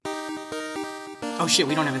Oh shit,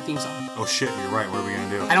 we don't have a theme song. Oh shit, you're right. What are we gonna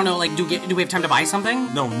do? I don't know, like, do we have time to buy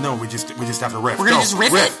something? No, we just have to riff. We're gonna just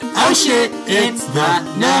riff it? Oh shit, it's the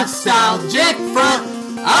Nostalgic Front,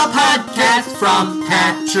 a podcast from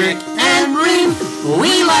Patrick and Reem.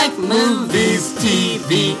 We like movies,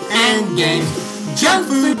 TV, and games, junk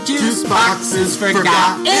food, juice boxes,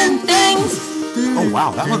 forgotten things. Oh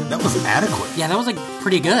wow, that was adequate. Yeah, that was, like,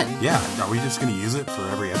 pretty good. Yeah, are we just gonna use it for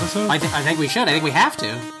every episode? I think we should. I think we have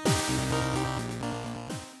to.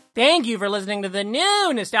 Thank you for listening to the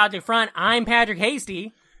new Nostalgic Front. I'm Patrick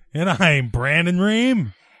Hasty. And I'm Brandon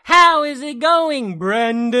Ream. How is it going,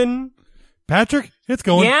 Brendan? Patrick, it's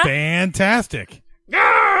going Yeah? fantastic.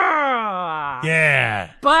 Yeah.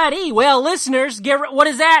 Yeah. Buddy, well, listeners, what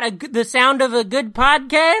is that? The sound of a good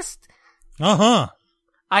podcast? Uh-huh.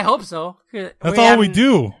 I hope so. That's all we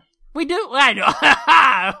do. We do?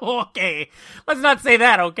 I know. Okay. Let's not say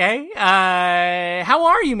that, okay? How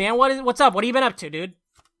are you, man? What's up? What have you been up to, dude?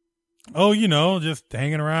 Oh, just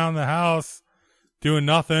hanging around the house, doing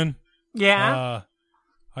nothing. Yeah.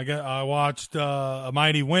 I watched A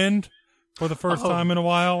Mighty Wind for the first time in a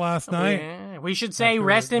while last night. Yeah. We should say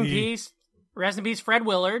After peace. Rest in peace, Fred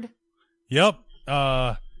Willard. Yep.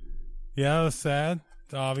 Yeah, it was sad,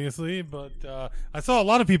 obviously, but I saw a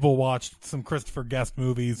lot of people watched some Christopher Guest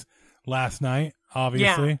movies last night,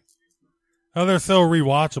 obviously. Yeah. Oh, they're so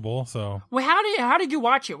rewatchable, so. Well, how did you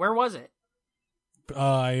watch it? Where was it?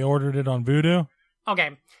 I ordered it on Vudu.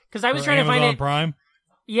 Okay, because I was or trying Amazon to find it. Prime.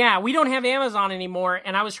 Yeah, we don't have Amazon anymore,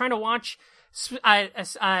 and I was trying to watch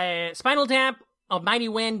Spinal Tap, A Mighty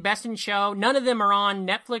Wind, Best in Show. None of them are on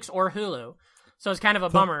Netflix or Hulu, so it's kind of a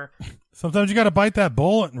bummer. Sometimes you got to bite that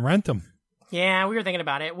bullet and rent them. Yeah, we were thinking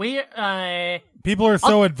about it. People are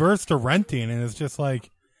so adverse to renting, and it's just like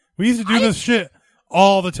we used to do this shit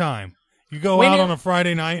all the time. You go out on a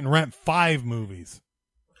Friday night and rent 5 movies.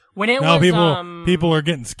 When it now was, people are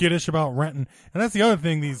getting skittish about renting, and that's the other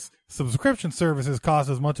thing. These subscription services cost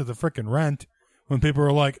as much as the frickin' rent. When people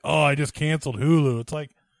are like, "Oh, I just canceled Hulu," it's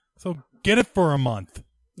like, so get it for a month.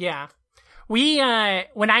 Yeah, we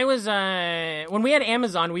when we had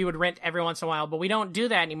Amazon, we would rent every once in a while, but we don't do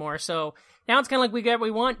that anymore. So now it's kind of like we get what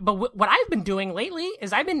we want. But what I've been doing lately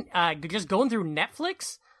is I've been just going through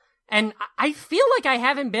Netflix, and I feel like I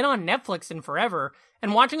haven't been on Netflix in forever.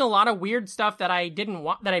 And watching a lot of weird stuff that I didn't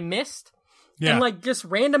that I missed, and like just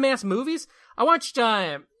random ass movies. I watched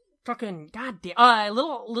a Little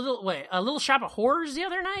Shop of Horrors the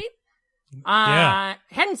other night.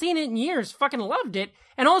 Hadn't seen it in years. Fucking loved it,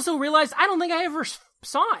 and also realized I don't think I ever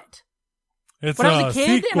saw it. It's when I was a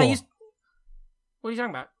kid, sequel. and What are you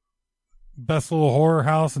talking about? Best Little Horror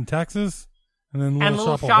House in Texas, and then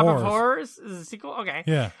Little Shop of Horrors. Is a sequel. Okay.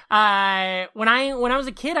 Yeah. When I was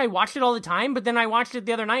a kid, I watched it all the time, but then I watched it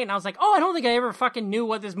the other night, and I was like, oh, I don't think I ever fucking knew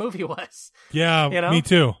what this movie was. Yeah, me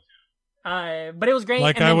too. But it was great.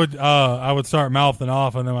 Like I would start mouthing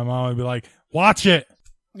off, and then my mom would be like, "Watch it."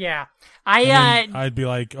 Yeah. I'd be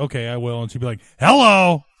like, "Okay, I will," and she'd be like,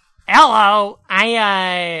 "Hello."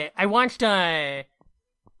 I watched. I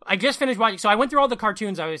just finished watching. So I went through all the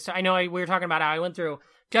cartoons. We were talking about how I went through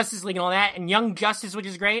Justice League and all that, and Young Justice, which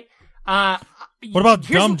is great. What about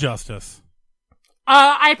Dumb Justice?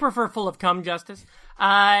 I prefer Full of Cum Justice.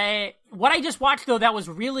 What I just watched, though, that was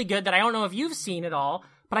really good, that I don't know if you've seen at all,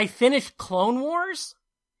 but I finished Clone Wars.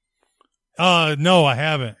 No, I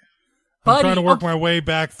haven't. Buddy, I'm trying to work my way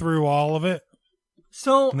back through all of it.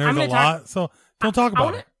 So, and there's a lot, so don't talk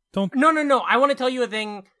about it. Don't. No. I want to tell you a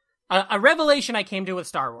thing, a revelation I came to with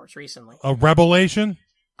Star Wars recently. A revelation?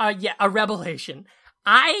 Yeah, a revelation.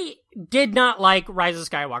 I did not like Rise of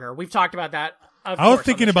Skywalker. We've talked about that. I was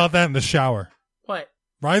thinking about that in the shower. What?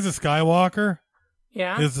 Rise of Skywalker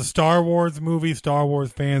is the Star Wars movie Star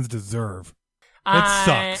Wars fans deserve. It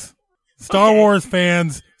sucks. Star Wars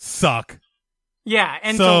fans suck. Yeah,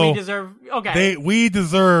 and so we deserve... Okay. We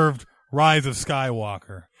deserved Rise of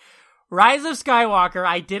Skywalker. Rise of Skywalker,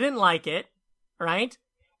 I didn't like it, right?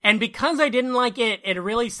 And because I didn't like it, it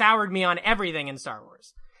really soured me on everything in Star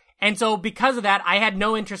Wars. And so because of that, I had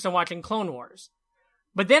no interest in watching Clone Wars.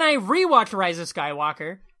 But then I rewatched Rise of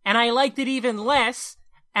Skywalker, and I liked it even less,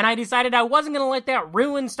 and I decided I wasn't going to let that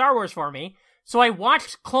ruin Star Wars for me. So I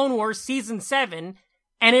watched Clone Wars Season 7,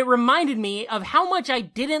 and it reminded me of how much I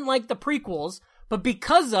didn't like the prequels, but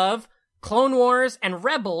because of Clone Wars and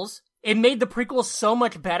Rebels, it made the prequels so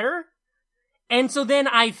much better. And so then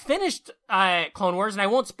I finished Clone Wars, and I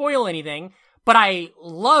won't spoil anything, but I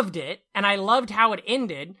loved it, and I loved how it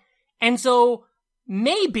ended. And so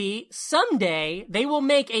maybe someday they will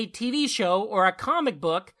make a TV show or a comic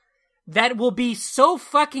book that will be so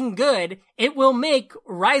fucking good, it will make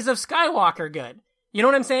Rise of Skywalker good. You know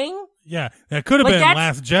what I'm saying? Yeah, that could have Like, been that's-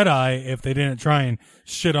 Last Jedi if they didn't try and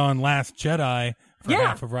shit on Last Jedi for Yeah.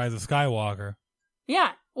 half of Rise of Skywalker.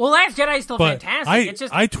 Yeah. Well, Last Jedi is still But fantastic. It's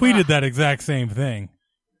just I tweeted ugh. that exact same thing.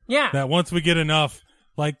 Yeah. That once we get enough,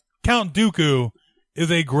 like Count Dooku is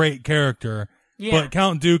a great character, Yeah. but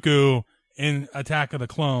Count Dooku in Attack of the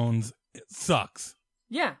Clones it sucks.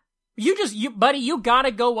 Yeah. Buddy, you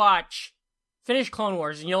gotta go finish Clone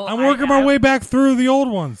Wars and you'll. I'm working my way back through the old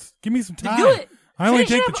ones. Give me some time. Do it. I only Finish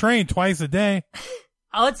take it the up. train twice a day.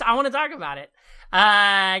 I want to talk about it.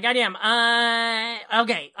 Goddamn.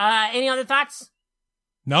 Okay. Any other thoughts?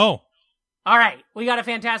 No. All right. We got a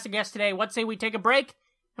fantastic guest today. What say we take a break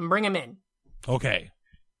and bring him in? Okay.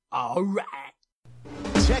 All right.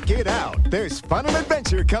 Check it out. There's fun and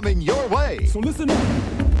adventure coming your way. So listen up.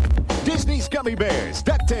 Disney's Gummy Bears,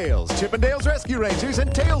 DuckTales, Chippendales Rescue Rangers, and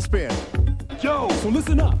Tailspin. Yo, so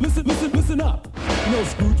listen up. Listen up. You know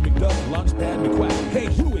Scrooge McDuck, Launchpad McQuack. Hey,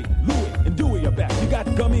 Huey, Louie, and Dewey are back. You got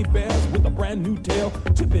gummy bears with a brand new tail,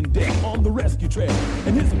 Chip and Dale on the rescue trail.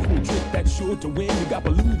 And here's a cool trick that's sure to win. You got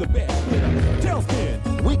Baloo the bear with a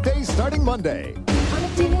tailspin. Weekdays starting Monday. On a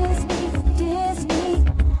Disney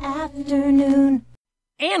afternoon.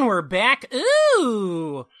 And we're back.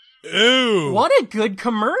 Ooh. Ooh. What a good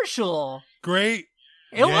commercial. Great.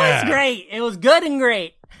 It Yeah. was great. It was good and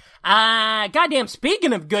great. Goddamn,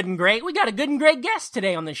 speaking of good and great, we got a good and great guest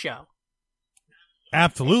today on the show.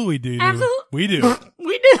 Absolutely, dude. Absolutely. We do.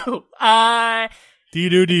 We do.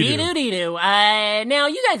 Dee-doo. Dee-doo. Now,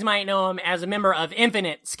 you guys might know him as a member of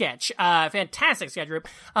Infinite Sketch. Fantastic sketch group.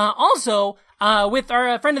 Also, with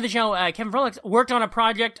our friend of the show, Kevin Frolix, worked on a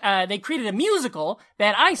project. They created a musical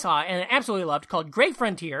that I saw and absolutely loved called Great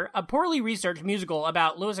Frontier, a poorly researched musical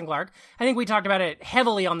about Lewis and Clark. I think we talked about it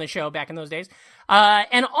heavily on the show back in those days.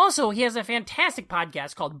 And also, he has a fantastic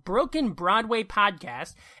podcast called Broken Broadway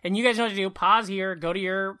Podcast. And you guys know what to do. Pause here, go to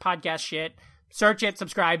your podcast shit, search it,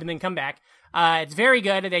 subscribe, and then come back. It's very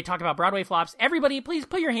good. They talk about Broadway flops. Everybody, please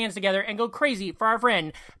put your hands together and go crazy for our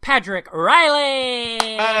friend, Patrick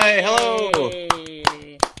Reilly. Hi,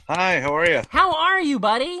 hello. Hi, how are you? How are you,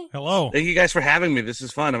 buddy? Hello. Thank you guys for having me. This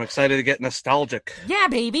is fun. I'm excited to get nostalgic. Yeah,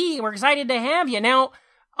 baby. We're excited to have you. Now,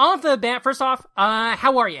 off the bat, first off,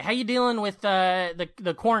 how are you? How you dealing with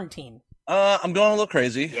the quarantine? I'm going a little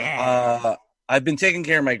crazy. Yeah. I've been taking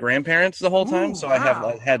care of my grandparents the whole time, Ooh, so wow. I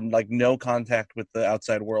have had like no contact with the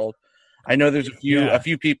outside world. I know there's a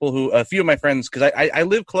few people a few of my friends, because I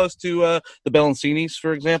live close to the Bellancinis,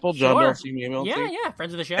 for example, John Sure. Bellancini and Bellancini. Yeah,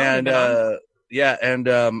 friends of the show. And You've been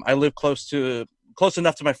on. I live close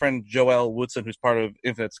enough to my friend Joelle Woodson, who's part of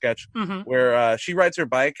Infinite Sketch, Mhm. where she rides her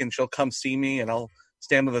bike and she'll come see me, and I'll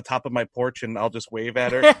stand on the top of my porch and I'll just wave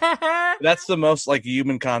at her. That's the most like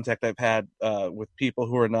human contact I've had with people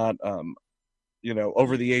who are not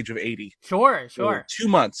over the age of 80. Sure. So 2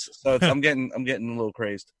 months. So I'm getting a little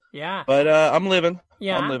crazed. Yeah. But I'm living.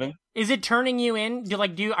 Yeah. I'm living. Is it turning you in?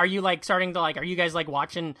 Are you like starting to like? Are you guys like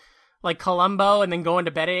watching like Columbo and then going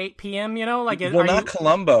to bed at 8 p.m.? You know, like Well, not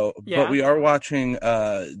Columbo, Yeah. but we are watching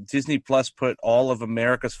Disney Plus put all of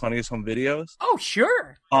America's Funniest Home Videos Oh,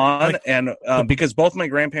 sure. on, and because both my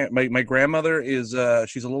grandmother is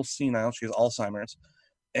she's a little senile, she has Alzheimer's,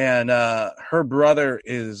 and her brother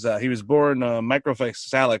is he was born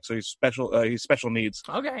microcephalic, so he's special needs.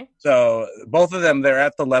 Okay. So both of them, they're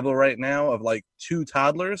at the level right now of like two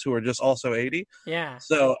toddlers who are just also 80. Yeah,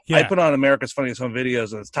 So I Yeah. put on America's Funniest Home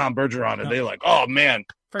Videos, and it's Tom Bergeron, and they're like, "Oh man,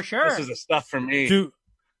 for sure. this is the stuff for me."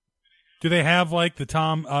 Do they have like the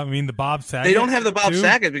Bob Saget? They don't have the Bob too?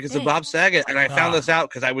 Saget because of Dang. Bob Saget, and I found Ah. this out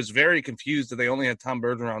because I was very confused that they only had Tom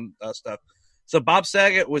Bergeron stuff. So Bob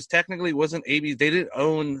Saget wasn't ABC. They didn't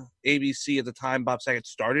own ABC at the time Bob Saget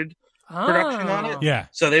started production on it. Yeah,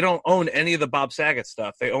 So they don't own any of the Bob Saget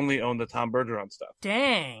stuff. They only own the Tom Bergeron stuff.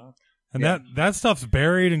 Dang. and Yeah. that stuff's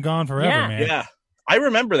buried and gone forever, Yeah. man. Yeah, I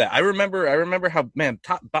remember that. I remember how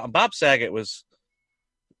Bob Saget was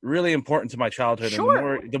really important to my childhood.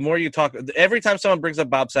 Sure. And the more you talk, every time someone brings up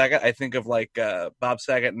Bob Saget, I think of like Bob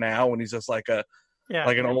Saget now when he's just like an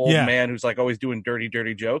old Yeah. man who's like always doing dirty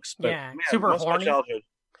jokes. But Yeah, man, super most of my horny. childhood.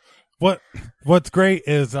 What's great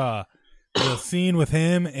is the scene with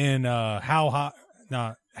him in Half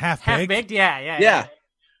Half Baked. baked. Yeah. Yeah.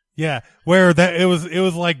 Yeah, where it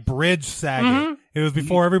was like Bridge Saget. Mhm. It was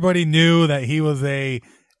before everybody knew that he was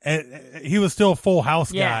he was still a Full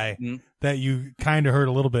House Yeah. guy. Mhm. That you kind of heard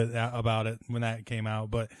a little bit about it when that came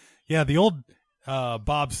out. But yeah, the old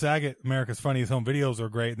Bob Saget America's Funniest Home Videos are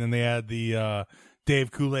great. And then they had the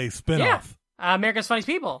Dave Coulee spinoff. Yeah. America's Funniest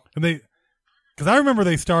People. And because I remember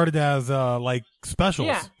they started as like specials.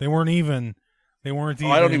 Yeah. They weren't even I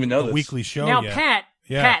don't even know a this. weekly show Now, yet. Pat,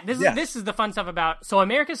 Yeah. Pat, this is the fun stuff about. So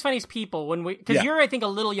America's Funniest People, because you're I think a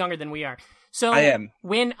little younger than we are. So I am.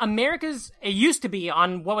 When it used to be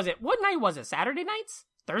on what night was it? Saturday nights?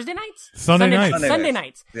 Thursday nights? Sunday nights. Sunday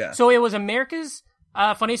nights. Yeah. So it was America's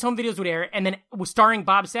Funniest Home Videos would air, and then was starring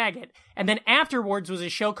Bob Saget, and then afterwards was a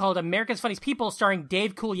show called America's Funniest People starring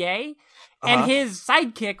Dave Coulier, and his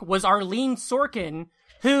sidekick was Arlene Sorkin,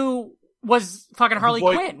 who was fucking Harley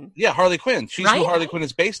Quinn. Yeah, Harley Quinn. She's Right? who Harley Quinn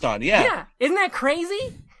is based on. Yeah. Yeah, isn't that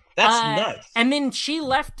crazy? That's nuts. And then she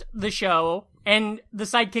left the show, and the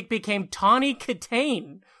sidekick became Tawny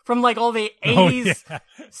Katane from like all the 80s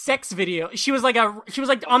sex video. She was like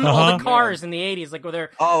on all the cars in the 80s, like with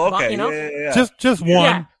her. Oh, okay. You know? Yeah. Just one.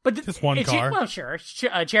 Yeah, but just one car. Well, sure,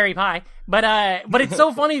 cherry pie. But it's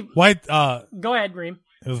so funny. White. Go ahead, Reem.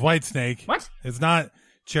 It was White Snake. What? It's not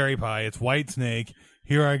cherry pie. It's White Snake.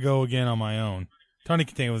 Here I go again on my own. Tony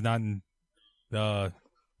Katane was not in the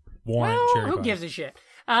Warrant cherry pie. Who gives a shit?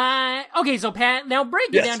 Okay, so Pat, now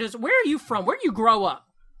break it down to us. Where are you from? Where did you grow up?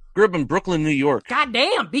 Grew up in Brooklyn, New York. God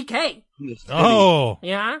damn, BK. Oh.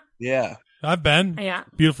 Yeah? Yeah. I've been. Yeah.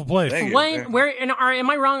 Beautiful place. Thank you. Am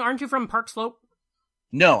I wrong? Aren't you from Park Slope?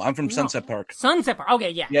 No, I'm from Sunset Park. Sunset Park. Okay,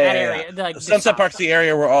 yeah. Yeah, that yeah, area. yeah. The Sunset south. Park's the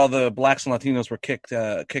area where all the blacks and Latinos were kicked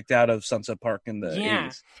out of Sunset Park in the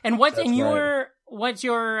 80s. And what's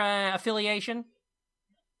your affiliation?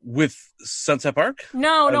 With Sunset Park?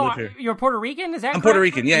 No, you're Puerto Rican. Is that? I'm correct? Puerto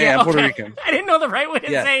Rican. Yeah, I'm Puerto Rican. I didn't know the right way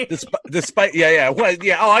to Yeah, say. despite, yeah. What?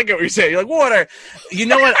 Yeah. Oh, I get what you're saying. You're like, what you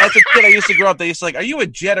know what? As a kid, I used to grow up. They used to like, are you a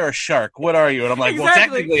jet or a shark? What are you? And I'm like, well,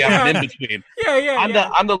 technically, I'm an in between. I'm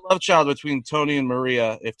the love child between Tony and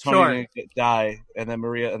Maria. If Tony didn't die, and then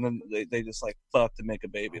Maria, and then they just like fuck to make a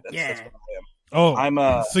baby. That's what I am. Oh,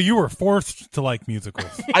 I'm so you were forced to like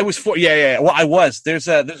musicals. I was yeah. Well, I was. There's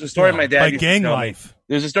a story my dad by used gang to tell life. me.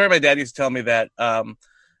 There's a story my dad used to tell me that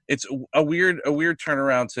it's a weird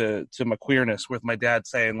turnaround to my queerness with my dad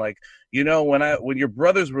saying like, you know, when your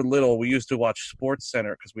brothers were little, we used to watch Sports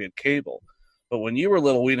Center because we had cable. But when you were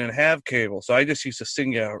little, we didn't have cable. So I just used to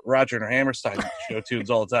sing you Roger and Hammerstein show tunes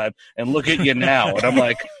all the time. And look at you now. And I'm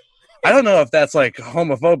like, I don't know if that's like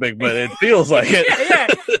homophobic, but it feels like it. Yeah.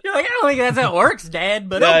 You're like, I don't think that's how it works, Dad.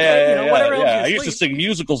 But whatever. I used to sing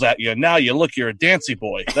musicals at you. Now you look, you're a dancy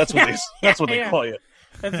boy. That's what they call you.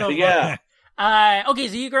 That's so funny. Yeah. Okay,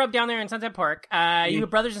 so you grew up down there in Sunset Park. You have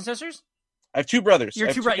brothers and sisters? I have two brothers.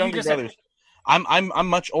 You're two younger brothers. I'm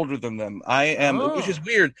much older than them. I am, which is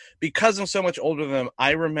weird because I'm so much older than them.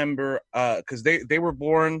 I remember because they were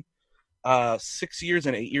born 6 years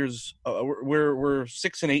and 8 years. We're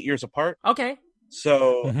 6 and 8 years apart. Okay.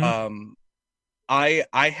 So I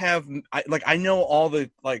know all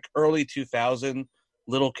the like early 2000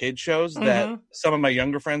 little kid shows that some of my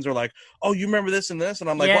younger friends are like, oh, you remember this and this, and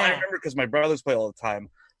I'm like, well, I remember because my brothers play all the time.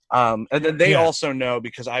 And then they also know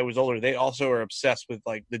because I was older. They also are obsessed with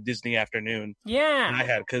like the Disney Afternoon. Yeah, and I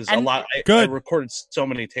had because and I recorded so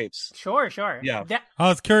many tapes. Sure. Yeah, I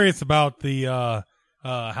was curious about the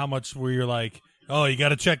how much were you like, oh, you got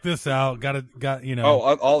to check this out, got you know,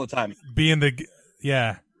 all the time, being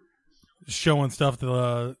the showing stuff to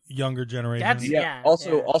the younger generation.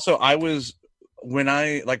 Also, I was when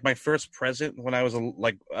I like my first present when I was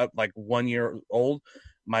like 1 year old.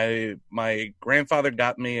 My grandfather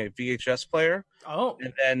got me a VHS player. Oh,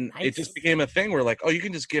 and then it just became a thing where like, oh, you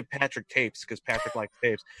can just give Patrick tapes because Patrick likes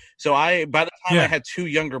tapes. So by the time I had two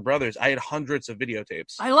younger brothers, I had hundreds of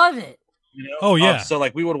videotapes. I love it. You know? Oh yeah. So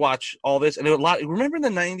like we would watch all this, and remember in the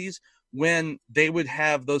 90s when they would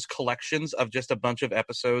have those collections of just a bunch of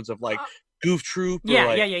episodes of like Goof Troop,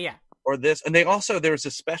 or this, and there was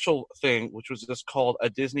a special thing which was just called a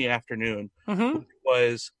Disney Afternoon, which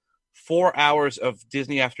was 4 hours of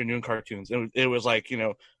Disney Afternoon cartoons. It was like, you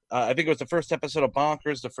know, I think it was the first episode of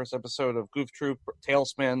Bonkers, the first episode of Goof Troop,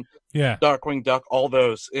 Tailspin, Darkwing Duck, all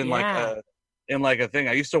those in like a thing.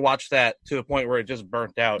 I used to watch that to the point where it just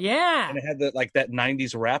burnt out. Yeah. And it had that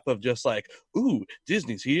 90s rap of just like, ooh,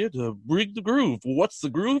 Disney's here to bring the groove. What's the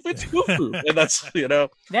groove? It's Goof Troop. And that's, you know.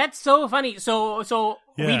 That's so funny. So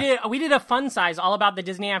we did a fun size all about the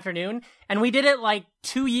Disney Afternoon, and we did it like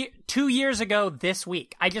 2 years ago this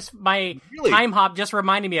week. Time hop just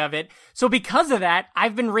reminded me of it. So because of that,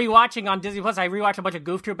 I've been rewatching on Disney Plus. I rewatched a bunch of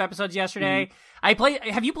Goof Troop episodes yesterday.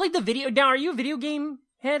 Have you played the video? Now, are you a video game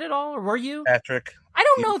head at all, or were you? Patrick, I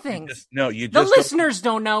don't know things. The listeners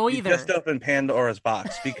don't know either. You just opened Pandora's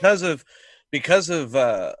box because of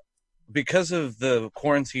the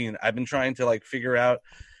quarantine. I've been trying to like figure out.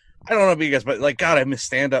 I don't know about you guys, but like, God, I miss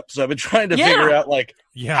stand up. So I've been trying to figure out like,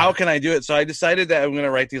 how can I do it? So I decided that I'm going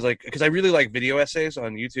to write these like, because I really like video essays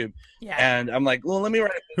on YouTube. Yeah. And I'm like, well, let me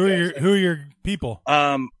write. Who are your people?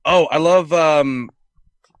 I love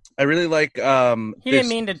I really like. He didn't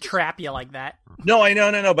mean to trap you like that. No, I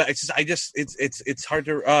know, but it's hard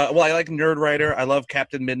to. Well, I like Nerd Writer. I love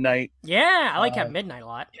Captain Midnight. Yeah, I like Captain Midnight a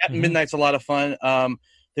lot. Captain Midnight's a lot of fun.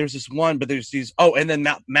 There's this one, but there's these. Oh, and then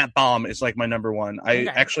Matt Baum is like my number one. I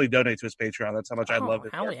actually donate to his Patreon. That's how much I love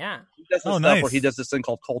it. Hell yeah! He does this stuff where he does this thing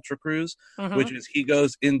called Culture Cruise, which is he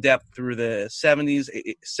goes in depth through the 70s,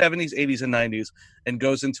 80s, and 90s, and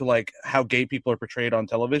goes into like how gay people are portrayed on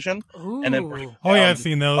television. Ooh. And then I've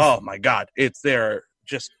seen those. Oh my god, they're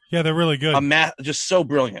just they're really good. Just so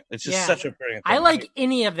brilliant. It's just such a brilliant thing. I like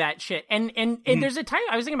any of that shit. And there's a time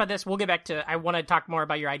I was thinking about this. We'll get back to. I want to talk more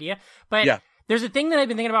about your idea, but there's a thing that I've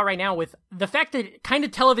been thinking about right now with the fact that kind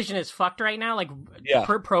of television is fucked right now, like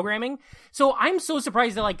programming. So I'm so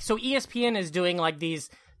surprised that so ESPN is doing like these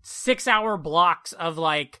 6-hour blocks of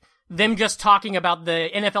like them just talking about the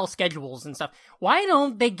NFL schedules and stuff. Why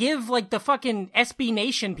don't they give like the fucking SB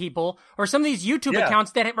Nation people or some of these YouTube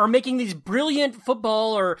accounts that are making these brilliant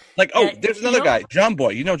football or like, there's another guy, John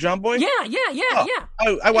Boy. You know John Boy? Yeah.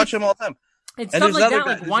 I watch him all the time. And stuff like that.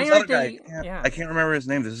 Like, why aren't they? I can't remember his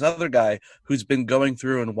name. There's this other guy who's been going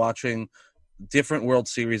through and watching different World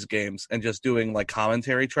Series games and just doing like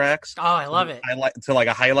commentary tracks. Oh, I love it. To like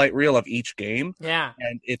a highlight reel of each game. Yeah,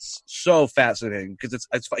 and it's so fascinating because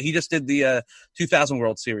it's he just did the 2000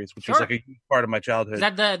 World Series, which is like a huge part of my childhood. Is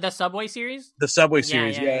that the Subway Series? The Subway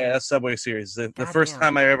Series, yeah, that's Subway Series. The first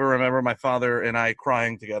time I ever remember my father and I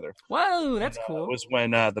crying together. Whoa, that's cool. Was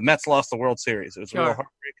when the Mets lost the World Series. It was a real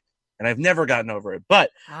heartbreak. And I've never gotten over it, but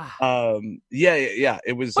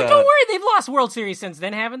it was. But don't worry, they've lost World Series since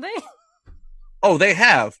then, haven't they? Oh, they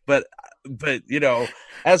have, but you know,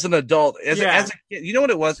 as an adult, as a kid, you know what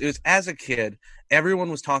it was? It was as a kid, everyone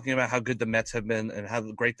was talking about how good the Mets have been and how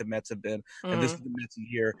great the Mets have been, and this is the Mets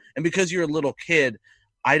year. And because you're a little kid,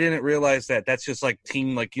 I didn't realize that that's just like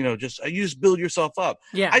team, like, you know, you just build yourself up.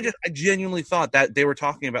 Yeah, I genuinely thought that they were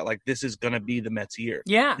talking about like this is gonna be the Mets year.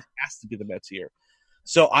 Yeah, it has to be the Mets year.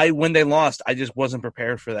 So when they lost, I just wasn't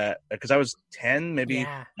prepared for that because I was 10, maybe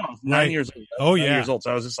 9 years old. Oh, 9 years old. So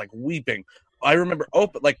I was just like weeping. I remember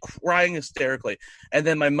like crying hysterically. And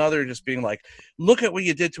then my mother just being like, look at what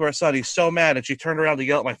you did to our son. He's so mad. And she turned around to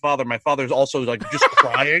yell at my father. My father's also like just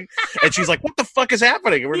crying. And she's like, what the fuck is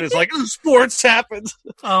happening? And we're just like, sports happens.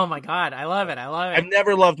 Oh my God. I love it. I've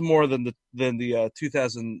never loved more than the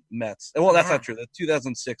 2000 Mets. Well, that's not true. The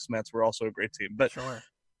 2006 Mets were also a great team. But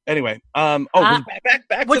anyway, back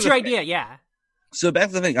what's to your idea? Yeah. So back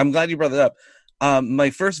to the thing. I'm glad you brought it up. My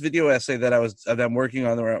first video essay that I'm working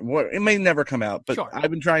on, it may never come out, but I've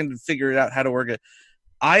been trying to figure it out how to work it.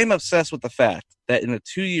 I am obsessed with the fact that in a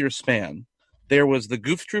 2-year span, there was the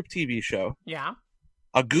Goof Troop TV show,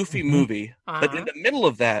 a Goofy movie, but in the middle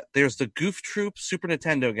of that, there's the Goof Troop Super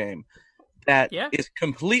Nintendo game that is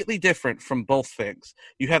completely different from both things.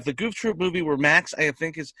 You have the Goof Troop movie where Max, I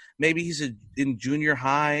think, he's in junior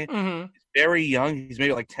high. He's very young. He's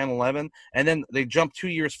maybe like 10, 11. And then they jump 2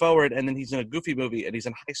 years forward, and then he's in a Goofy movie, and he's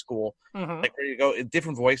in high school. Like, where you go, a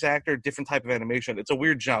different voice actor, different type of animation. It's a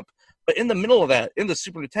weird jump. But in the middle of that, in the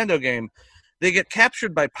Super Nintendo game, they get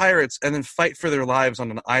captured by pirates and then fight for their lives on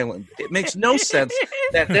an island. It makes no sense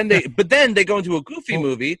that then they go into a Goofy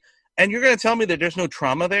movie. And you're going to tell me that there's no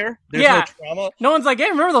trauma there? There's no trauma? No one's like, hey,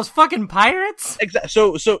 remember those fucking pirates?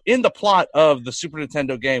 Exactly. So in the plot of the Super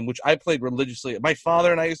Nintendo game, which I played religiously, my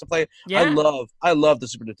father and I used to play. I love the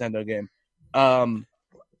Super Nintendo game. I'm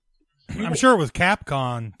sure it was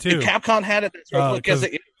Capcom too. Capcom had it. Because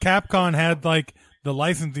Capcom had like the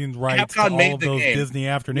licensing rights to all of those Disney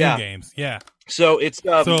afternoon games. Yeah. So it's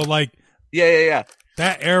yeah.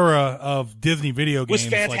 That era of Disney video games was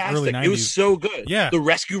fantastic. Like early 90s. It was so good. Yeah. The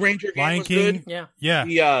Rescue Ranger game Lion was King. good. Yeah.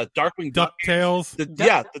 The Darkwing Duck. DuckTales.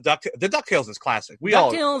 The DuckTales is classic.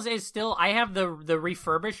 DuckTales is still, I have the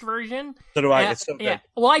refurbished version. So do I. It's so good. Yeah.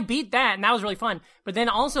 Well, I beat that, and that was really fun. But then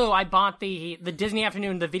also I bought the Disney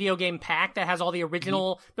Afternoon, the video game pack that has all the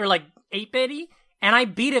original, they're like 8-bitty. And I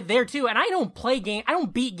beat it there too. And I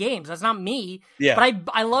don't beat games. That's not me. Yeah.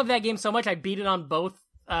 But I love that game so much. I beat it on both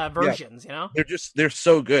versions, you know? They're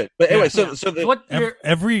so good. But anyway, so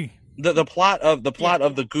the plot of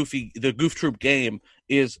the Goof Troop game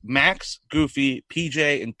is Max, Goofy,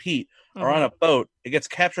 PJ, and Pete are on a boat. It gets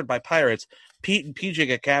captured by pirates. Pete and PJ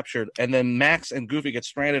get captured, and then Max and Goofy get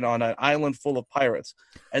stranded on an island full of pirates.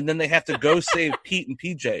 And then they have to go save Pete and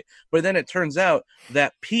PJ. But then it turns out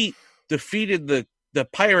that Pete defeated the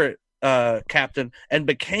pirate captain and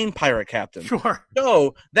became pirate captain. Sure.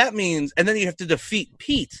 So that means, and then you have to defeat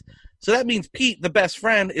Pete. So that means Pete, the best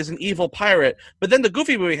friend, is an evil pirate. But then the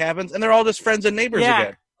Goofy movie happens, and they're all just friends and neighbors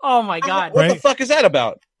again. Oh my God! What the fuck is that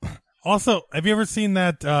about? Also, have you ever seen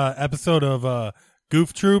that episode of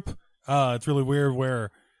Goof Troop. It's really weird where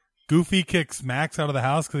Goofy kicks Max out of the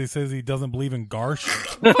house because he says he doesn't believe in Garsh.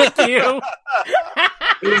 Fuck you.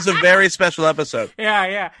 It was a very special episode.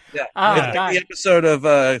 Yeah. Yeah. Oh, It's like God. the episode of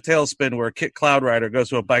Tailspin where Kit Cloud Rider goes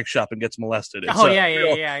to a bike shop and gets molested. It's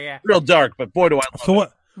Yeah. real dark, but boy, do I love So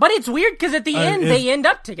what? But it's weird because at the end is- they end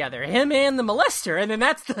up together, him and the molester, and then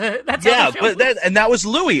that's how Yeah, the show but that was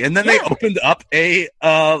Louis, and then they opened up a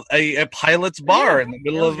pilot's bar in the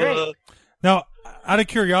middle of great. Now, out of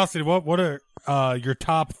curiosity, what are your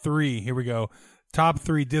top 3? Here we go. Top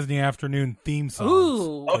 3 Disney Afternoon theme songs.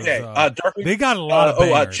 Ooh. Okay, Darkwing. They got a lot of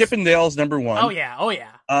bangers. Chippendale's number 1. Oh yeah.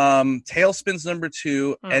 Tailspin's number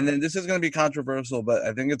 2, and then this is going to be controversial, but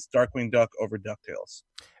I think it's Darkwing Duck over DuckTales.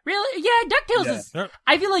 Really? Yeah, DuckTales is...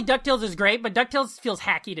 I feel like DuckTales is great, but DuckTales feels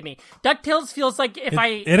hacky to me. DuckTales feels like if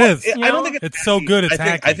It is. You know? I don't think It's so good, it's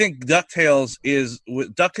hacky. I think DuckTales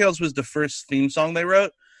was the first theme song they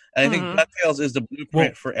wrote, and I think DuckTales is the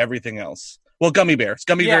blueprint for everything else. Well, Gummy Bears.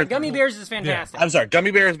 Gummy Bears is fantastic. I'm sorry,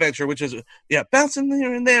 Gummy Bears Adventure, which is bouncing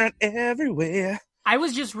here and there and everywhere. I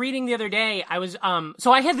was just reading the other day. I was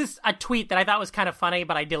so I had a tweet that I thought was kind of funny,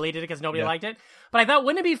 but I deleted it because nobody liked it. But I thought,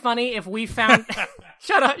 wouldn't it be funny if we found?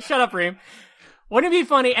 Shut up, Reem. Wouldn't it be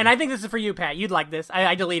funny? And I think this is for you, Pat. You'd like this.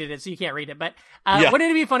 I deleted it so you can't read it. But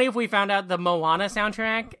wouldn't it be funny if we found out the Moana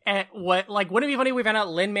soundtrack? Wouldn't it be funny if we found out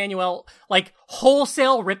Lin-Manuel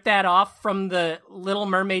wholesale ripped that off from the Little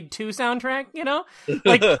Mermaid 2 soundtrack? You know,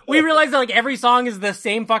 we realized that every song is the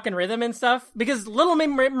same fucking rhythm and stuff because Little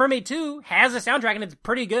Mermaid 2 has a soundtrack and it's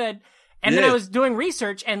pretty good. And then I was doing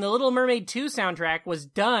research, and the Little Mermaid 2 soundtrack was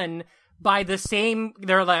done by the same.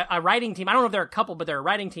 They're a writing team. I don't know if they're a couple, but they're a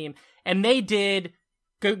writing team. And they did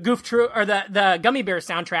Goof Troop or the Gummy Bears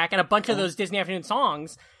soundtrack and a bunch of those Disney Afternoon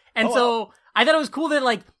songs. And so I thought it was cool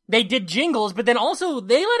that they did jingles, but then also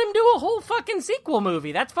they let him do a whole fucking sequel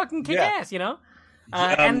movie. That's fucking kick ass, you know?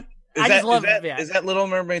 And I just love it. Is that Little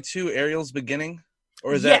Mermaid 2 Ariel's beginning?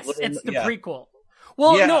 Or is yes, that it's the prequel.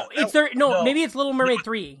 Well, no, maybe it's Little Mermaid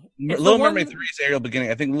 3. Little Mermaid 3 is Ariel beginning.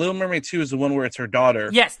 I think Little Mermaid 2 is the one where it's her daughter.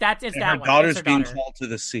 Yes, it's that her one. Daughter's her being daughter. called to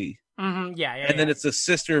the sea. Mm-hmm, and then it's the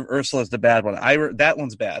sister of Ursula's the bad one. That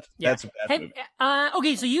one's bad. Yeah. That's a bad movie.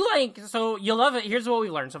 Okay, so you love it. Here's what we've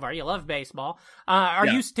learned so far. You love baseball. Do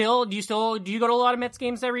you go to a lot of Mets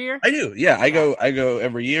games every year? I do. Yeah, I go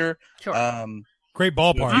every year. Sure. Great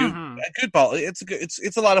ballpark. Good ball.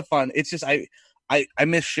 It's a lot of fun. It's just I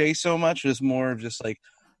miss Shea so much. It's more of just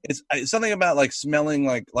it's something about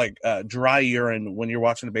smelling like dry urine when you're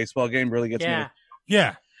watching a baseball game really gets me.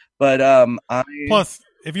 Yeah. But plus,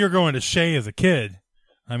 if you're going to Shea as a kid,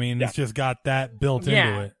 I mean, it's just got that built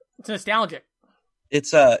into it. It's nostalgic.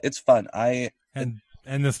 It's fun. And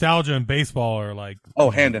nostalgia and baseball are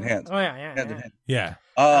hand in hand. Oh yeah. Hand in hand. Yeah.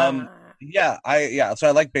 So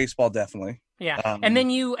I like baseball definitely. Yeah. And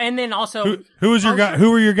then also who was your guy?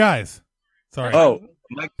 Who were your guys? Sorry. Oh,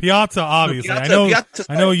 Piazza, obviously. I know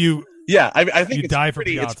you. Yeah, I think you die for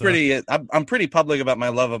Piazza. It's pretty. I'm pretty public about my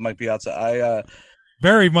love of Mike Piazza.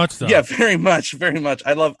 Very much so. Yeah, very much.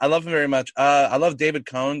 I love him very much. I love David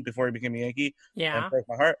Cohn before he became a Yankee. Yeah, broke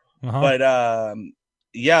my heart. Uh-huh. But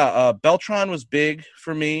Beltran was big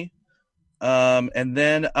for me. And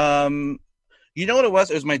then you know what it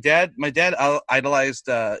was? It was my dad. My dad idolized.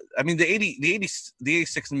 The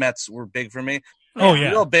 86 Mets were big for me. Oh yeah,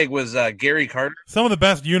 real big was Gary Carter. Some of the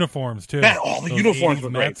best uniforms too. The uniforms were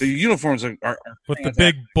great. The uniforms are with the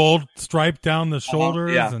big bold stripe down the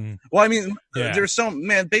shoulders. And there's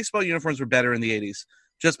baseball uniforms were better in the 80s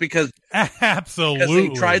just because absolutely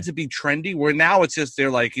they tried to be trendy. Where now it's just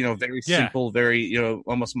they're very simple, very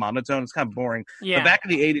almost monotone. It's kind of boring. Yeah. But back in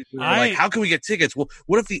the 80s, we were how can we get tickets? Well,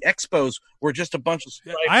 what if the Expos were just a bunch of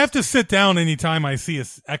stripes? I have to sit down anytime I see a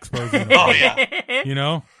Expos. Oh yeah, you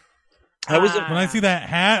know. When I see that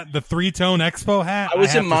hat, the 3-tone Expo hat. I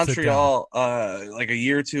was in Montreal a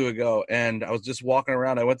year or two ago, and I was just walking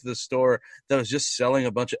around. I went to the store that was just selling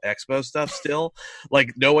a bunch of Expo stuff still.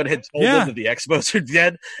 No one had told him that the Expos are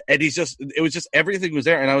dead, and it was just everything was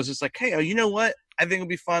there. And I was just like, hey, you know what? I think it'd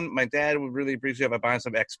be fun. My dad would really appreciate if I buy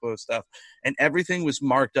some Expo stuff, and everything was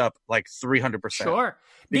marked up 300%. Sure,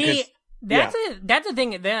 that's the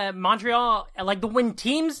thing. The Montreal, when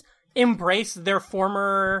teams embrace their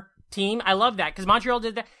former team. I love that because Montreal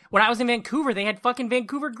did that. When I was in Vancouver, they had fucking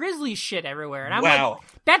Vancouver Grizzlies shit everywhere, and I'm like,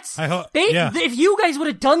 if you guys would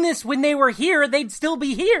have done this when they were here, they'd still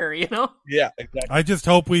be here, you know? Yeah, exactly. I just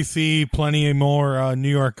hope we see plenty more New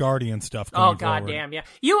York Guardian stuff. Oh goddamn, yeah.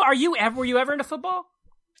 Were you ever into football?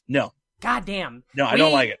 No. Goddamn. No, I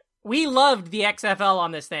don't like it. We loved the XFL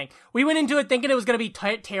on this thing. We went into it thinking it was going to be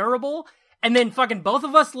terrible, and then fucking both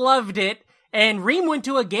of us loved it. And Reem went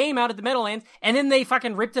to a game out at the Meadowlands, and then they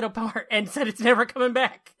fucking ripped it apart and said it's never coming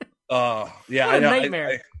back. Yeah, What I a know.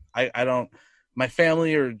 nightmare. I don't. My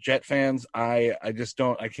family are Jet fans. I just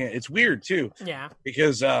don't. I can't. It's weird too. Yeah.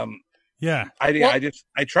 Because Yeah. I tried. Yeah.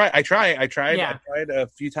 I tried a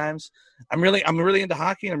few times. I'm really into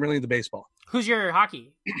hockey and I'm really into baseball. Who's your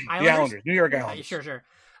hockey? The Islanders, New York Islanders. Sure.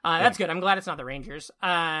 That's good. I'm glad it's not the Rangers.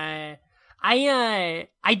 I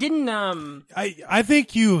didn't. I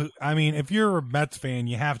think I mean, if you're a Mets fan,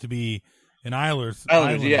 you have to be an Islanders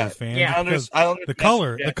yeah. fan. Yeah. Because Islanders, the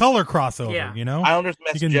color crossover, Yeah. you know? Islanders,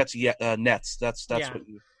 Mets, You can- Jets, Nets. That's Yeah. what.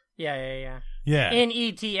 You, Yeah. Yeah.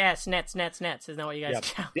 Nets, nets. Isn't that what you guys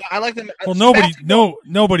count? yeah, I like them. Well,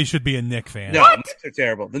 nobody should be a Knick fan. No, the Knicks are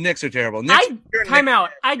terrible. The Knicks are terrible. Time out.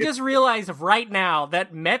 I just realized right now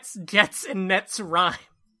that Mets, Jets, and Nets rhyme.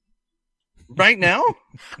 Right now?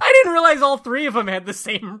 I didn't realize all three of them had the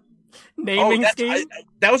same naming scheme.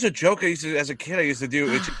 That was a joke I used to, as a kid, I used to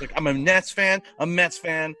do. It's just like, I'm a Nets fan, a Mets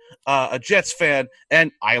fan, a Jets fan,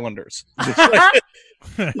 and Islanders.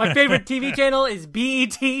 My favorite TV channel is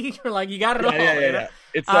BET. You're like, you got it all. Yeah.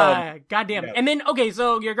 It's goddamn. yeah. And then, okay,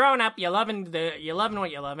 so you're growing up. You're loving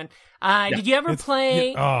what you're loving. Did you ever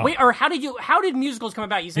play? Wait, or how did musicals come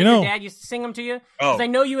about? You said your dad used to sing them to you. Because I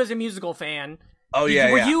know you as a musical fan. Oh, Were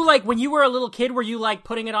yeah. you like, when you were a little kid, were you like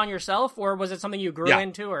putting it on yourself, or was it something you grew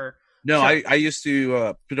into? Or no, sure. I used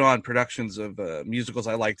to put on productions of musicals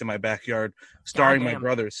I liked in my backyard, starring my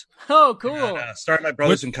brothers. Oh, cool. Starring my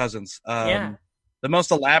brothers and cousins. Yeah. The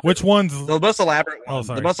most elaborate. Which one's the most elaborate one? Oh,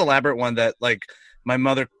 sorry. The most elaborate one that like my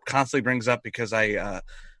mother constantly brings up because I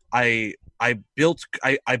went to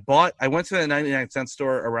the 99-cent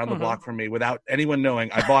store around the block from me without anyone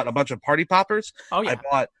knowing. I bought a bunch of party poppers. Oh yeah. I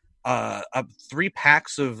bought 3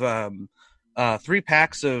 packs of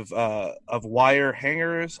wire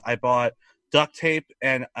hangers. I bought duct tape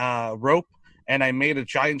and rope, and I made a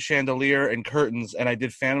giant chandelier and curtains, and I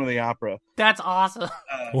did Phantom of the Opera. That's awesome.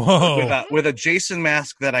 Whoa. With a Jason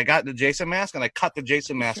mask that I got the Jason mask, and I cut the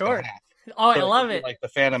Jason mask in half. Oh, I love it. Like the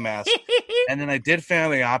Phantom mask. And then I did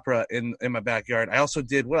Phantom of the Opera in my backyard. I also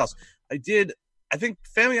did, what else? I think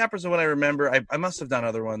Family Operas are what I remember. I must have done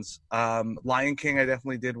other ones. Lion King I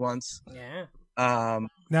definitely did once. Yeah.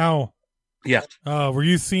 Now, yeah. Were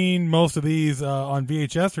you seeing most of these on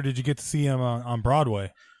VHS, or did you get to see them on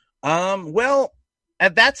Broadway? Well,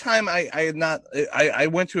 at that time I had not. I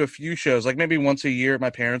went to a few shows, like maybe once a year.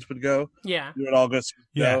 My parents would go. Yeah. We would all go.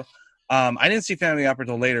 Yeah. I didn't see Family Opera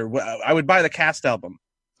till later. I would buy the cast album.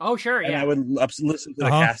 Oh sure, and yeah. I would listen to the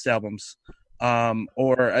cast albums.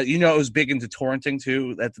 Or it was big into torrenting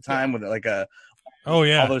too at the time with like all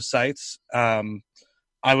those sites. I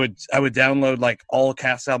would download like all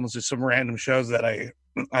cast albums of some random shows that I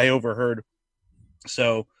overheard.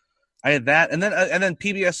 So I had that, and then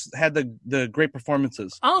PBS had the great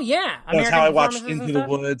performances. Oh yeah, that's how I watched Into the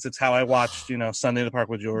Woods. It's how I watched Sunday in the Park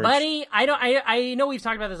with George. Buddy, I know we've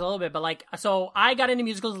talked about this a little bit, but like, so I got into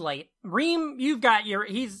musicals late. Reem,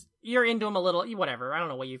 you're into him a little, whatever. I don't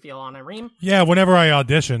know what you feel on it, Reem. Yeah, whenever I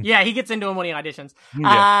audition. Yeah, he gets into him when he auditions.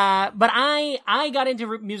 Yeah. But I got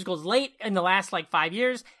into musicals late in the last like 5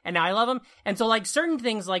 years, and now I love them. And so like certain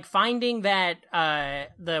things, like finding that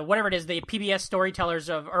the whatever it is, the PBS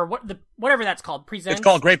storytellers whatever that's called, presents. It's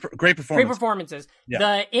called Great Performance. Great Performances. Yeah.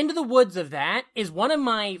 The Into the Woods of that is one of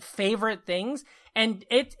my favorite things, and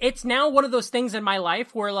it's now one of those things in my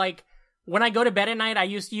life where like, when I go to bed at night, I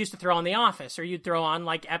used to throw on The Office, or you'd throw on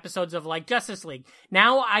like episodes of like Justice League.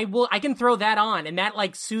 Now I can throw that on, and that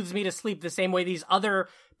like soothes me to sleep the same way these other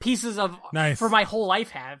pieces of for my whole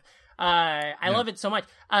life have. I love it so much.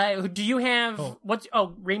 Do you have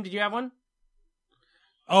Reem? Did you have one?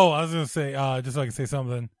 Oh, I was gonna say just so I can say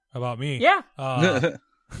something about me. Yeah.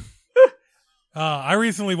 I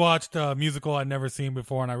recently watched a musical I'd never seen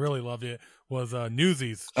before, and I really loved it. Was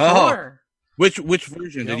Newsies. Sure. Which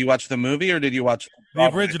version? Did you watch the movie or did you watch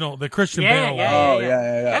the original, the Christian Bale?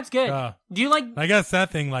 Yeah. That's good. Do you like? I guess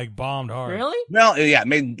that thing like bombed hard. Really? Well, yeah, it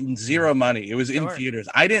made zero money. It was in theaters.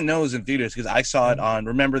 I didn't know it was in theaters because I saw it on.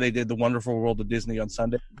 Remember, they did The Wonderful World of Disney on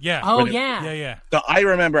Sunday. Yeah. Oh yeah. Yeah. So I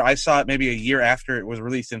remember I saw it maybe a year after it was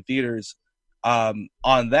released in theaters. On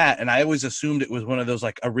that, and I always assumed it was one of those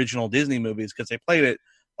like original Disney movies because they played it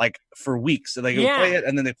like for weeks. So they would play it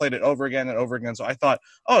and then they played it over again and over again. So I thought,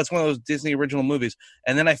 oh, it's one of those Disney original movies.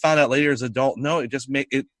 And then I found out later as an adult, no, it just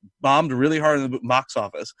it bombed really hard in the box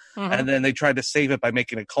office. Mm-hmm. And then they tried to save it by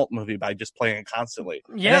making a cult movie by just playing it constantly.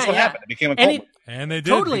 Yeah, and that's what happened. It became a cult movie. And they did.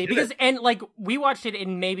 Totally. And like we watched it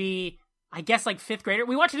in maybe, I guess like 5th grade.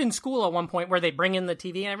 We watched it in school at one point where they bring in the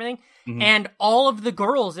TV and everything. Mm-hmm. And all of the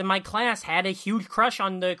girls in my class had a huge crush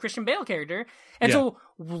on the Christian Bale character. And so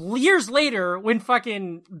years later, when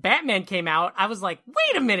fucking Batman came out, I was like,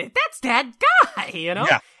 wait a minute, that's that guy, you know?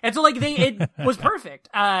 Yeah. And so, like, it was perfect.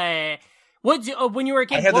 When you were a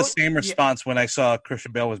kid, I had the same response when I saw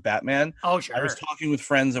Christian Bale was Batman. Oh, sure. I was talking with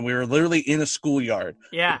friends, and we were literally in a schoolyard.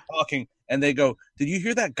 Yeah. Talking, and they go, "Did you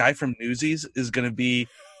hear that guy from Newsies is going to be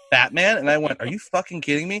Batman?" And I went, "Are you fucking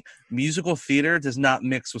kidding me? Musical theater does not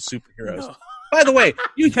mix with superheroes." No. By the way,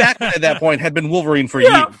 Hugh Jackman at that point had been Wolverine for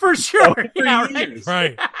years. Yeah, for sure. For Yeah, years.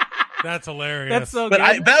 Right. That's hilarious. That's so But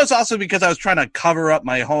good. that was also because I was trying to cover up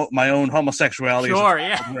my own homosexuality. Sure,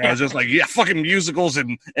 yeah. I was just like, yeah, fucking musicals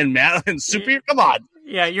and super. Come on,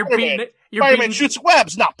 Yeah, you're Spider-Man. beating. You're Spider-Man beating. shoots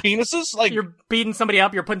webs, not penises. Like You're beating somebody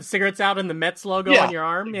up. You're putting cigarettes out in the Mets logo Yeah, on your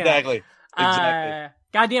arm. Yeah. exactly.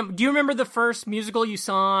 Goddamn. Do you remember the first musical you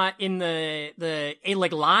saw in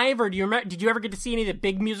like live, or did you ever get to see any of the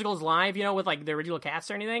big musicals live? You know, with like the original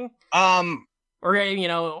cast or anything? Or you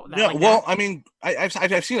know, Yeah, like well, that? I mean,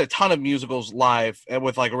 I've seen a ton of musicals live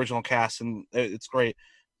with like original casts, and it's great.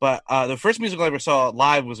 But the first musical I ever saw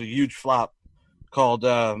live was a huge flop called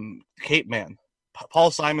Cape Man.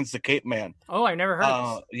 Paul Simon's The Cape Man. Oh, I've never heard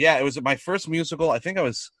of this. Yeah, it was my first musical. I think I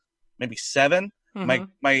was maybe 7. Mhm.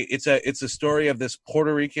 It's a story of this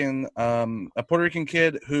Puerto Rican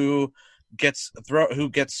kid who gets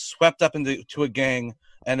swept up into a gang,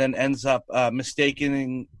 and then ends up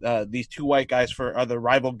mistaking these 2 white guys for other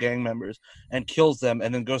rival gang members and kills them,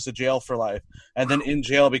 and then goes to jail for life, and then in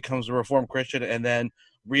jail becomes a reformed Christian, and then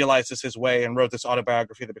realizes his way and wrote this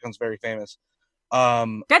autobiography that becomes very famous.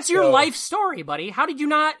 That's your life story, buddy. How did you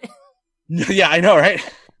not? Yeah, I know, right?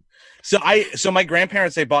 So my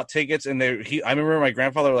grandparents, they bought tickets, and I remember my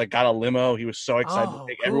grandfather like got a limo. He was so excited to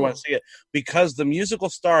take everyone to see it because the musical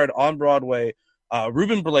starred on Broadway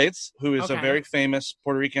Ruben Blades, who is a very famous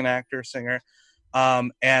Puerto Rican actor, singer,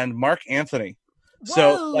 and Mark Anthony.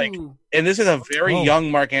 So and this is a very young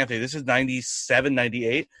Mark Anthony. This is 97,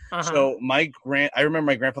 98. So I remember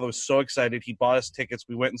my grandfather was so excited. He bought us tickets.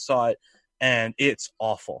 We went and saw it, and it's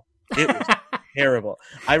awful. It was terrible.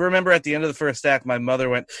 I remember at the end of the first act, my mother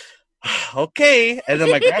went, okay. And then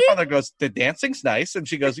my grandfather goes, the dancing's nice. And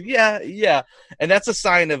she goes, yeah. And that's a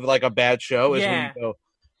sign of like a bad show is when you go,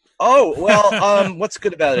 oh, well, what's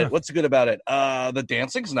good about it? The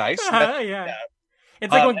dancing's nice. Yeah.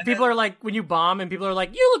 It's like when people are like, when you bomb and people are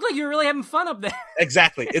like, you look like you're really having fun up there.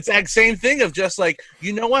 Exactly. It's that same thing of just like,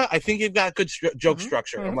 you know what? I think you've got good joke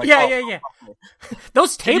structure. I'm like, yeah.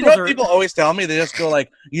 Those tables you know, people always tell me, they just go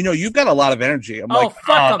like, you've got a lot of energy. I'm like,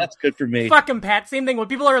 fuck 'em. That's good for me. Fucking Pat. Same thing when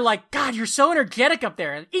people are like, God, you're so energetic up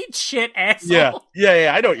there. Eat shit, asshole.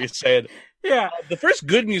 Yeah. I know what you're saying. Yeah. The first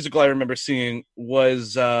good musical I remember seeing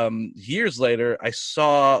was years later. I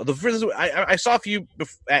saw I saw a few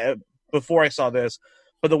before I saw this,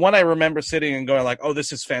 but the one I remember sitting and going like, "Oh,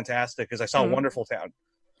 this is fantastic," is I saw Wonderful Town.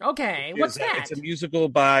 Okay, what's that? It's a musical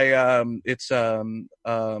by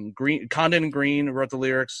Condon Green wrote the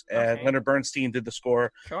lyrics, and Leonard Bernstein did the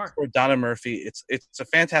score. Sure. Or Donna Murphy. It's a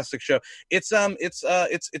fantastic show. It's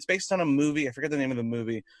based on a movie. I forget the name of the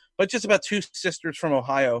movie, but just about 2 sisters from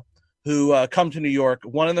Ohio who come to New York.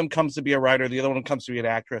 One of them comes to be a writer, the other one comes to be an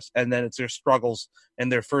actress, and then it's their struggles in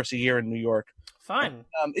their first year in New York. Fun.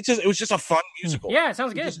 It was just a fun musical. Yeah, it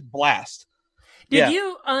sounds good. Just a blast. Did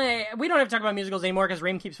you? We don't have to talk about musicals anymore because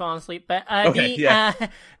Reem keeps falling asleep. But the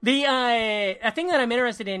thing that I'm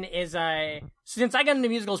interested in is since I got into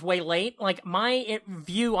musicals way late, like my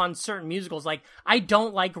view on certain musicals, like I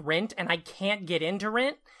don't like Rent, and I can't get into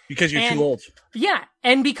Rent. Because you're too old. Yeah,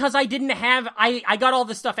 and because I didn't have, I got all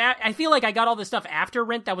this stuff. I feel like I got all this stuff after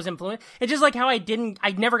Rent that was influenced. It's just like how I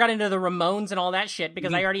never got into the Ramones and all that shit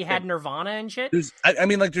because I already had Nirvana and shit. If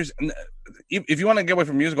you want to get away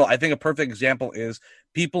from musical, I think a perfect example is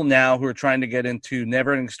people now who are trying to get into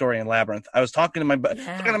Neverending Story and Labyrinth. I was talking to my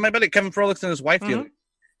buddy Kevin Froelich and his wife the other day,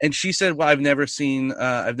 and she said, "Well, I've never seen.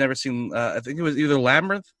 I think it was either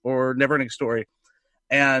Labyrinth or Neverending Story."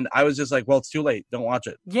 And I was just like, well, it's too late. Don't watch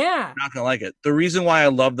it. Yeah. You're not going to like it. The reason why I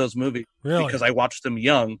love those movies because I watched them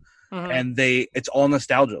young and it's all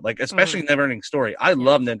nostalgia. Like, especially Neverending Story. I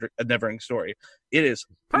love Neverending Story. It is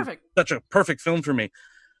perfect. Such a perfect film for me.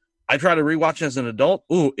 I try to rewatch it as an adult.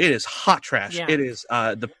 Ooh, it is hot trash. Yeah. It is,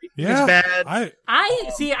 the is bad. I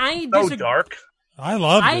so dark. I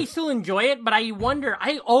love it. I still enjoy it, but I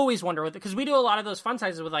always wonder with it, because we do a lot of those fun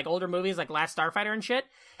sizes with like older movies like Last Starfighter and shit.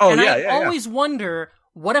 Oh, and yeah, I always wonder,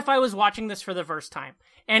 what if I was watching this for the first time?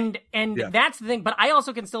 And that's the thing, but I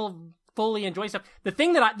also can still fully enjoy stuff.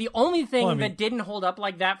 The only thing that didn't hold up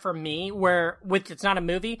like that for me, which it's not a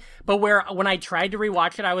movie, but where when I tried to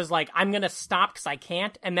rewatch it, I was like, I'm gonna stop because I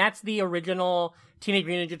can't, and that's the original Teenage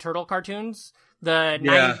Mutant Ninja Turtle cartoons. the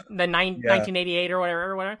Yeah. 1988 or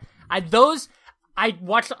whatever. I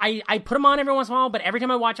put them on every once in a while, but every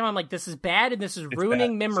time I watch them, I'm like, this is bad and this is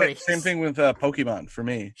ruining bad. memories. Same thing with Pokemon for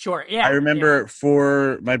me. Sure, yeah. I remember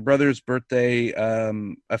for my brother's birthday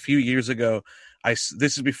a few years ago.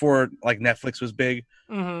 This is before like Netflix was big.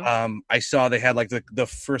 Mm-hmm. I saw they had like the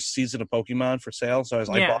first season of Pokemon for sale, so I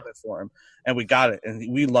bought it for him, and we got it,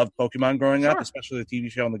 and we loved Pokemon growing up, especially the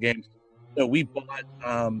TV show and the games. So we bought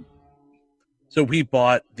we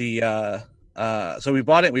bought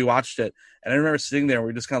it, we watched it, and I remember sitting there, and we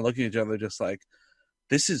were just kind of looking at each other, just like,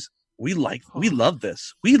 we love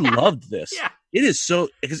this, we loved this. Yeah. It is so,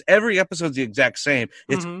 because every episode's the exact same.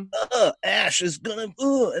 It's Mm-hmm. Ash is gonna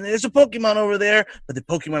and there's a Pokemon over there, but the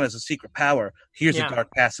Pokemon has a secret power. Here's a dark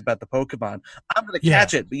past about the Pokemon. I'm gonna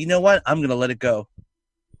catch it, but you know what? I'm gonna let it go.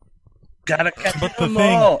 Gotta catch them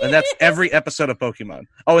all, and that's every episode of Pokemon.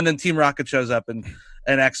 Oh, and then Team Rocket shows up and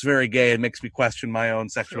acts very gay and makes me question my own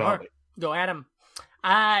sexuality. Sure. Go at him.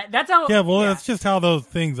 That's how. Yeah, well, that's just how those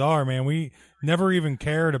things are, man. We never even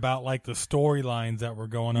cared about like the storylines that were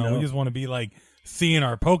going on. No. We just want to be like seeing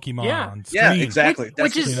our Pokemon on screen. Yeah, exactly.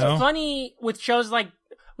 Which is funny with shows like,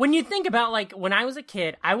 when you think about, like, when I was a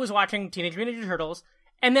kid, I was watching Teenage Mutant Ninja Turtles,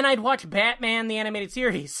 and then I'd watch Batman the Animated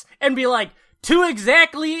Series and be like, two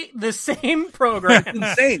exactly the same program.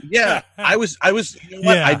 Insane. Yeah. I was, you know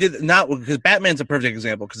what? I did not, because Batman's a perfect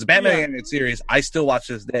example, because the Batman Animated Series, I still watch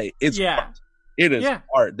this day. It's hard. It is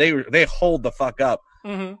hard. They hold the fuck up.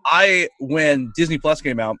 Mm-hmm. When Disney Plus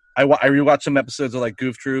came out, I rewatched some episodes of like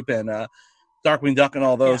Goof Troop and Darkwing Duck and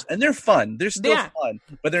all those, and they're fun. They're still fun,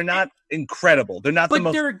 but they're not incredible. They're not the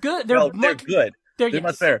most. They're good. They're good. They're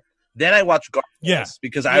much better. Then I watched Gargoyles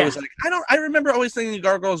because I was like, I remember always thinking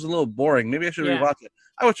Gargoyles was a little boring. Maybe I should rewatch it.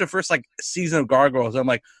 I watched the first like season of Gargoyles. I'm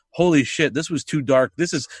like, holy shit, this was too dark.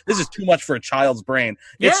 This is too much for a child's brain.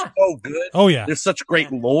 It's so good. Oh yeah, there's such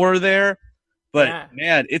great lore there. But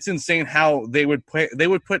man, it's insane how they would put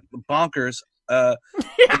Bonkers, the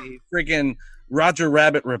freaking Roger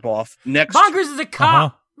Rabbit ripoff next. Bonkers is a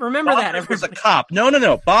cop. Remember that? Bonkers was a cop. No.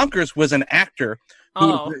 Bonkers was an actor who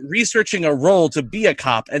was researching a role to be a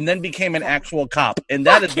cop and then became an actual cop, and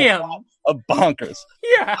that is the plot of Bonkers.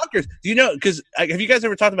 Yeah. Bonkers. Do you know? Because have you guys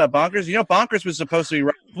ever talked about Bonkers? You know, Bonkers was supposed to be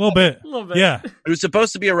a little bit. Yeah, it was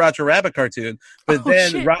supposed to be a Roger Rabbit cartoon, but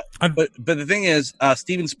but the thing is,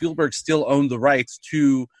 Steven Spielberg still owned the rights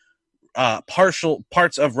to partial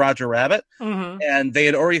parts of Roger Rabbit, and they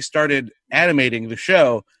had already started animating the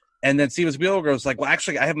show. And then Steven Spielberg was like, well,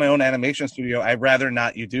 actually, I have my own animation studio. I'd rather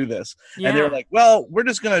not you do this. Yeah. And they were like, well, we're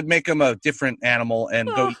just going to make him a different animal and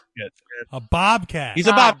go eat it. A bobcat. He's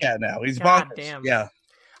a bobcat now. He's Bonkers. Damn. Yeah.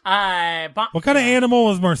 What kind of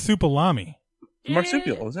animal is Marsupilami?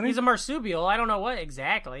 Marsupial, isn't he? He's a marsupial. I don't know what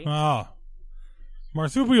exactly. Oh.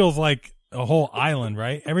 Marsupial's like a whole island,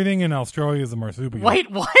 right? Everything in Australia is a marsupial.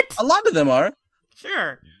 Wait, what? A lot of them are.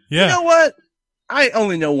 Sure. Yeah. You know what? I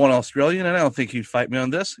only know one Australian, and I don't think you'd fight me on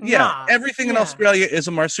this. Yeah, everything in Australia is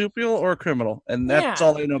a marsupial or a criminal, and that's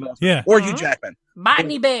all I know about. Yeah. Or Hugh Jackman.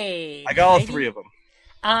 Botany Bay. I got all three of them.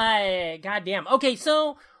 Goddamn. Okay,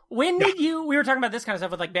 so when did we were talking about this kind of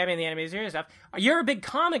stuff with like Batman the Animated Series stuff. You're a big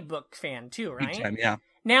comic book fan too, right? Big time, yeah.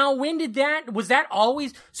 Now, when did was that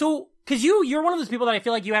always, so, because you're one of those people that I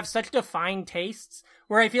feel like you have such defined tastes,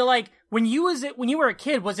 where I feel like when you were a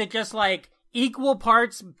kid, was it just like equal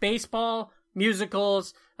parts baseball,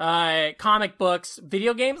 musicals, comic books,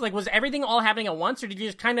 video games? Like, was everything all happening at once, or did you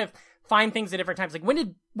just kind of find things at different times? Like, when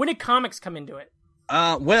did comics come into it?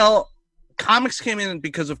 Well, comics came in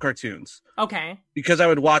because of cartoons. Okay. Because I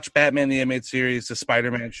would watch Batman the Animated Series, the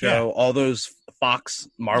Spider-Man show, all those Fox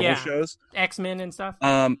Marvel shows, X-Men and stuff.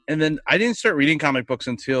 And then I didn't start reading comic books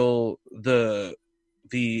until the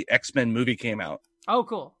X-Men movie came out. Oh,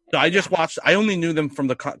 cool. So I just watched. I only knew them from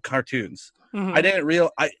the cartoons. Mm-hmm. I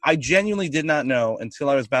didn't I genuinely did not know until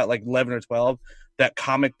I was about like 11 or 12 that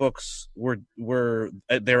comic books were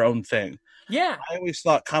their own thing. Yeah. I always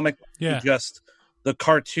thought comic books were just the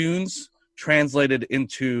cartoons translated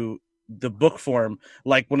into the book form,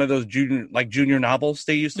 like one of those junior novels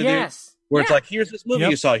they used to do. Where it's like, here's this movie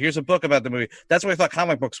you saw, here's a book about the movie. That's what I thought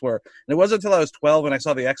comic books were. And it wasn't until I was 12 and I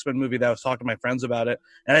saw the X-Men movie that I was talking to my friends about it.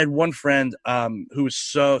 And I had one friend who was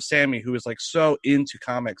Sammy, who was like so into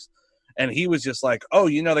comics. And he was just like, oh,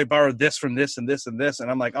 they borrowed this from this and this and this.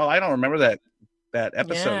 And I'm like, oh, I don't remember that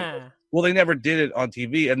episode. Yeah. Well, they never did it on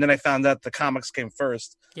TV. And then I found out the comics came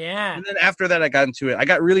first. Yeah. And then after that, I got into it. I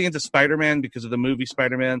got really into Spider-Man because of the movie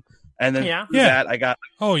Spider-Man. And then that I got.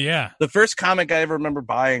 Oh, yeah. The first comic I ever remember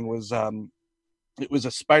buying was it was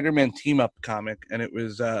a Spider-Man team-up comic. And it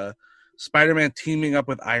was Spider-Man teaming up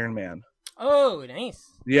with Iron Man. Oh, nice.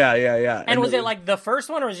 Yeah. And was it like the first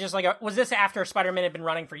one, or was it just like was this after Spider-Man had been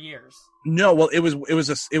running for years? No, well, it was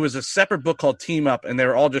a separate book called Team Up, and they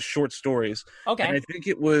were all just short stories. Okay. And I think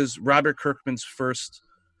it was Robert Kirkman's first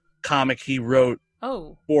comic he wrote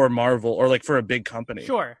Oh, for Marvel or like for a big company.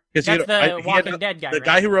 sure. 'Cause That's he had the Walking Dead guy, The right?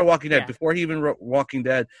 guy who wrote Walking Dead, Yeah. before he even wrote Walking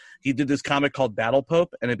Dead, he did this comic called Battle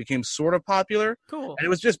Pope, and it became sort of popular. Cool. And it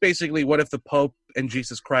was just basically what if the Pope and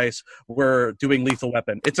Jesus Christ were doing Lethal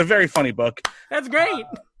Weapon. It's a very funny book. That's great.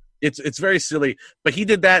 It's very silly, but he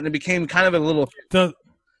did that, and it became kind of a little. Does,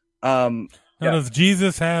 Yeah. does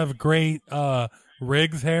Jesus have great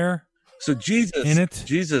Riggs hair? So Jesus In it?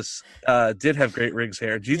 Jesus did have great Riggs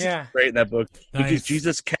hair. Jesus Yeah. was great in that book. Nice.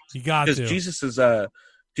 Jesus kept You got because to.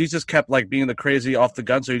 Jesus kept like being the crazy off the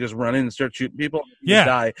gun, so he just run in and start shooting people. He'd Yeah.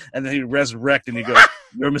 die, and then he resurrect, and he goes,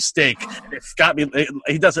 "Your mistake." It's got me.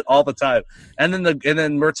 He does it all the time. And then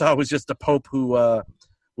Murtaugh was just a pope who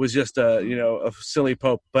was just a silly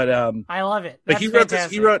pope. But I love it. but That's he wrote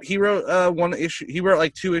fantastic. He wrote one issue. He wrote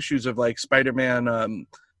like 2 issues of like Spider-Man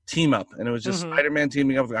team up, and it was just Mhm. Spider-Man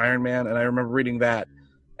teaming up with Iron Man. And I remember reading that,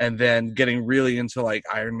 and then getting really into like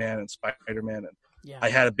Iron Man and Spider-Man. And Yeah. I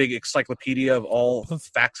had a big encyclopedia of all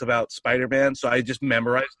facts about Spider-Man, so I just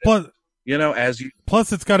memorized it. Plus, As you.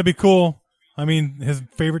 plus it's got to be cool. I mean, his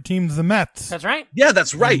favorite team's the Mets. That's right. Yeah,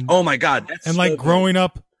 that's right. Oh my God. That's And like so good. growing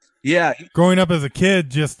up as a kid,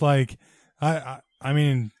 just like I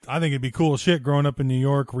mean, I think it'd be cool shit growing up in New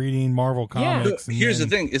York, reading Marvel Yeah. comics. and Here's the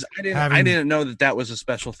then thing: is I having- didn't know that was a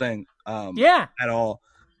special thing. Yeah. At all.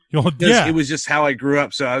 You'll- 'Cause yeah, it was just how I grew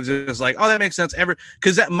up. So I was just like, oh, that makes sense.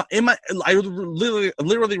 Because I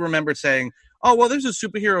literally remember saying, oh, well, there's a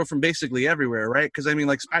superhero from basically everywhere, right? Because I mean,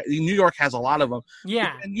 like New York has a lot of them.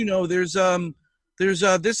 Yeah. And there's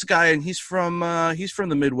this guy, and he's from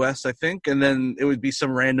the Midwest, I think. And then it would be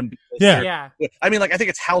some random. yeah. Yeah. I mean, like I think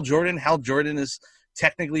it's Hal Jordan. Hal Jordan is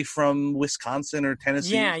technically from Wisconsin or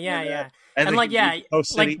Tennessee. Yeah. And And like, yeah,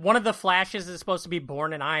 Coast City. like one of the Flashes is supposed to be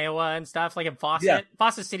born in Iowa and stuff. Like in Fawcett, Yeah.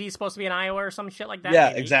 Fawcett City is supposed to be in Iowa or some shit like that. Yeah,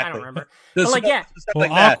 maybe. exactly. I don't remember. There's But like, yeah, stuff Well,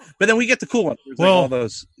 like that. But then we get the cool ones. There's Well- like all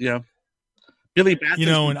those, Billy Bathurst.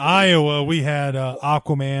 in Iowa, we had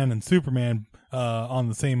Aquaman and Superman on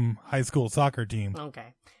the same high school soccer team.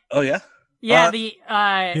 okay. Oh yeah. Yeah,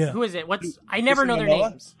 Yeah. who is it? I never know their Momoa?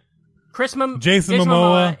 names. Jason Jason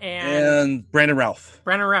Momoa. and Brandon Ralph.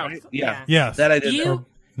 Brennan Routh. Right? Yeah. Yes. That I Do did. you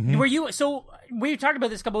Mhm. were you so we talked about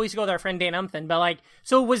this a couple weeks ago with our friend Dan Umpton, but like,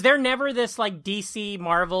 so was there never this like DC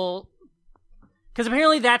Marvel? Because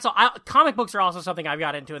apparently that's comic books are also something I've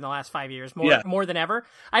got into in the last 5 years more than ever.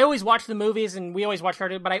 I always watch the movies and we always watch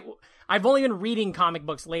cartoons, but I've only been reading comic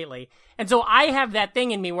books lately, and so I have that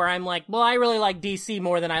thing in me where I'm like, well, I really like DC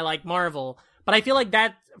more than I like Marvel. But I feel like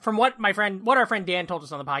that, from what our friend Dan told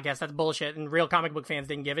us on the podcast, that's bullshit, and real comic book fans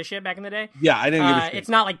didn't give a shit back in the day. Yeah, I didn't give a shit. It's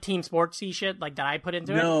not like team sportsy shit like that I put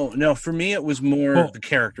into it. No. For me, it was more Well- the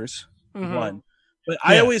characters. Mhm. One, but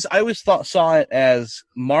Yeah. I always saw it as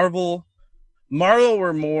Marvel. Marvel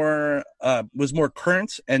were more was more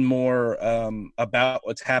current and more about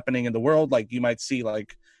what's happening in the world. Like you might see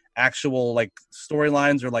like actual like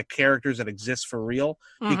storylines or like characters that exist for real,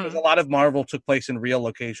 because Mhm. a lot of Marvel took place in real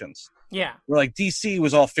locations. Yeah, Where like DC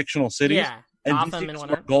was all fictional cities. yeah, And Gotham DC and was more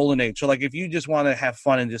whatnot. golden age. So like if you just want to have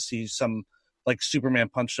fun and just see some like Superman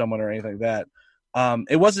punch someone or anything like that.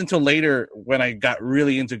 It wasn't until later when I got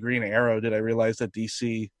really into Green Arrow did I realize that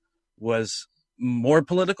DC was more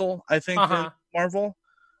political, I think, Uh-huh. than Marvel.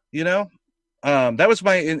 That was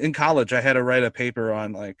in college. I had to write a paper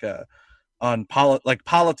on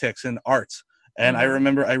politics and arts. And I Mhm.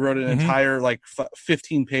 remember I wrote an Mhm. entire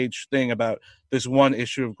 15-page thing about this one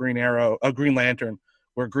issue of Green Lantern,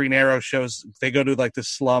 where Green Arrow shows they go to like the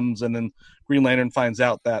slums, and then Green Lantern finds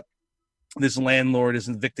out that this landlord is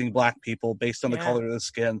evicting black people based on the Yeah. color of the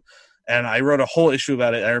skin. And I wrote a whole issue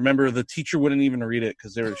about it. I remember the teacher wouldn't even read it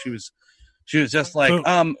because she was just like,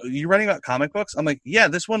 you writing about comic books? I'm like, yeah,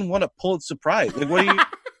 this one won a Pulitzer Prize. Like, what do you?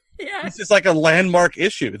 Yeah, This is like a landmark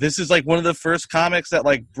issue. This is like one of the first comics that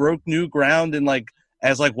like broke new ground and like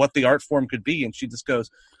as like what the art form could be. And she just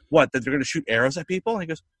goes, what, that they're going to shoot arrows at people? And he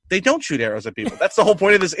goes, they don't shoot arrows at people. That's the whole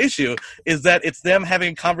point of this issue, is that it's them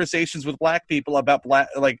having conversations with black people about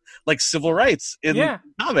like civil rights in Yeah.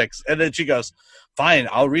 comics. And then she goes, fine,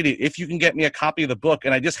 I'll read it if you can get me a copy of the book.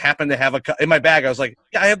 And I just happened to have in my bag. I was like,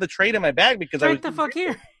 yeah, I have the trade in my bag because right the fuck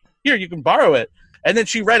here. here, you can borrow it. And then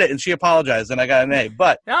she read it and she apologized and I got an A.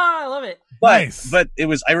 But Oh, I love it. Nice. but it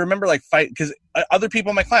was, I remember like because other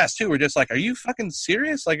people in my class too were just like, are you fucking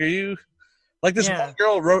serious? Like, are you like this Yeah. one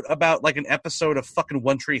girl wrote about like an episode of fucking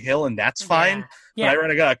One Tree Hill, and that's fine. Yeah. But I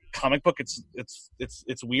read a comic book.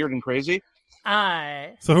 It's weird and crazy.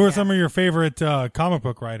 So who are some of your favorite comic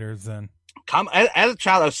book writers then? As a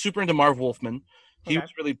child, I was super into Marv Wolfman. He Okay.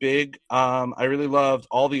 was really big. I really loved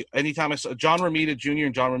anytime I saw John Romita Jr.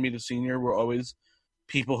 and John Romita Sr. were always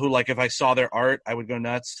people who, like, if I saw their art, I would go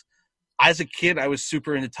nuts. As a kid, I was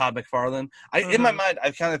super into Todd McFarlane. In my mind,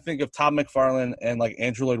 I kind of think of Todd McFarlane and like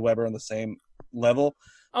Andrew Lloyd Webber on the same level.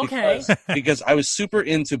 Okay. Because I was super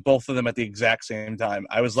into both of them at the exact same time.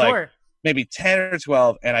 I was like maybe 10 or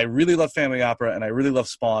 12, and I really love Family Opera and I really love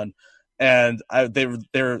Spawn. And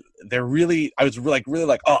they're really, I was really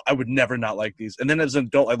like, oh, I would never not like these. And then as an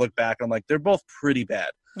adult, I look back, I'm like, they're both pretty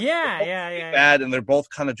bad. Yeah. Bad, and they're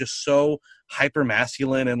both kind of just so hyper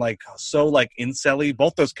masculine and like so like incelly.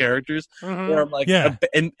 Both those characters, where I'm like,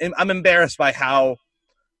 and I'm embarrassed by how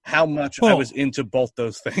much I was into both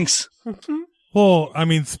those things. Well, I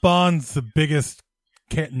mean, Spawn's the biggest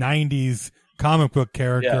 '90s comic book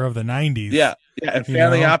character of the '90s. Yeah, and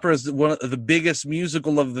Family Opera is one of the biggest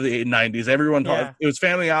musical of the '90s. Everyone thought it was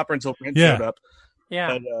Family Opera until Prince showed up.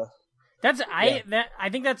 Yeah, but, I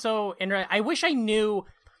think that's so interesting. I wish I knew,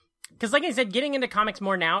 because like I said, getting into comics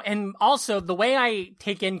more now, and also the way I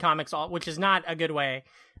take in comics, which is not a good way.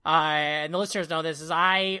 And the listeners know this, is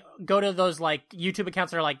I go to those like YouTube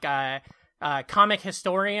accounts that are like Comic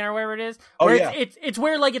Historian or whatever it is. It's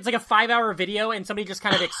where like it's like a 5-hour video and somebody just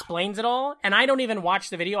kind of explains it all, and I don't even watch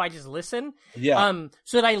the video, I just listen. So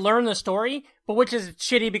that I learn the story, but which is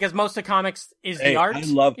shitty because most of comics is the art. I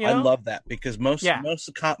love that, because most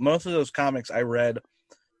of those comics I read,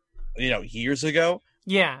 years ago.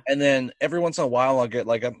 Yeah. And then every once in a while I'll get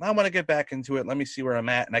like, I want to get back into it. Let me see where I'm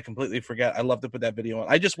at. And I completely forget. I love to put that video on.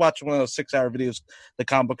 I just watched one of those 6-hour videos the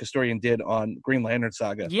Comic Book Historian did on Green Lantern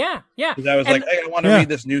Saga. Yeah. Because I was like, hey, I want to read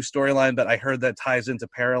this new storyline, but I heard that ties into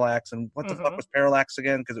Parallax. And what the fuck was Parallax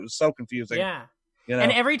again? Because it was so confusing. Yeah.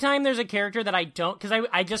 And every time there's a character that I don't, because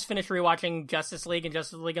I just finished rewatching Justice League and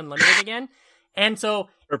Justice League Unlimited again. And so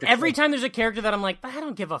every time there's a character that I'm like, I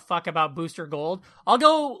don't give a fuck about Booster Gold, I'll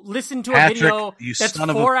go listen to a video that's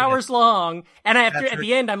 4 hours long, and at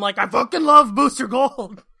the end I'm like, I fucking love Booster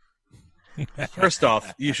Gold. First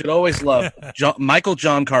off, you should always love Michael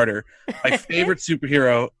John Carter, my favorite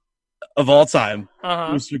superhero of all time.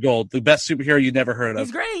 Booster Gold, the best superhero you'd never heard of.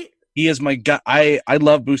 He's great. He is my guy. I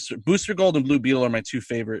love Booster Gold and Blue Beetle are my two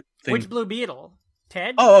favorite things. Which Blue Beetle?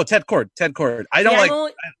 Ted? Oh, Ted Cord. I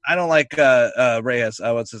don't like Reyes.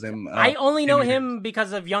 What's his name? I only know him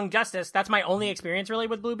because of Young Justice. That's my only experience really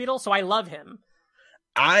with Blue Beetle, so I love him.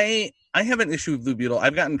 I have an issue with Blue Beetle.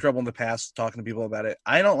 I've gotten in trouble in the past talking to people about it.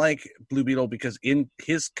 I don't like Blue Beetle because in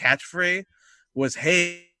his catchphrase was,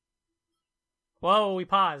 hey. Whoa, we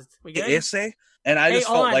paused. We good? Essay? And I just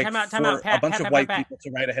felt like time out, Pat, a bunch of white people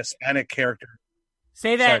to write a Hispanic character.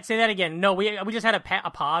 Say that again. No, we just had a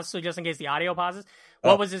pause, so just in case the audio pauses.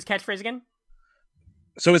 What was his catchphrase again?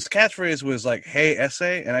 So his catchphrase was like, hey,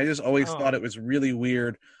 essay. And I just always thought it was really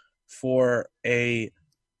weird for a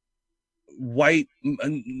white,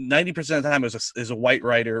 90% of the time is a white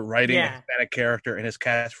writer writing a Hispanic character, and his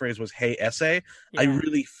catchphrase was, hey, essay. I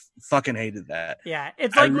really fucking hated that. Yeah,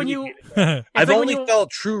 it's like when you... I've only felt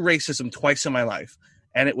true racism twice in my life.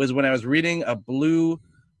 And it was when I was reading a Blue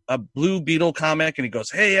Beetle comic, and he goes,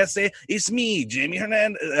 hey, essay, it's me, Jamie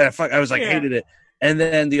Hernandez. I was like, hated it. And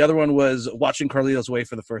then the other one was watching Carlito's Way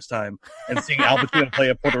for the first time and seeing Al Pacino play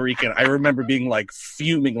a Puerto Rican. I remember being like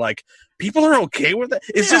fuming, like, people are okay with that?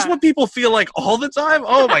 Is this what people feel like all the time?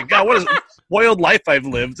 Oh my God, what a spoiled life I've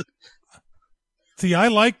lived. See, I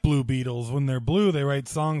like Blue Beetles. When they're blue, they write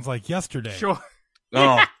songs like Yesterday. Sure.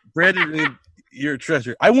 Oh, Brandon, you're a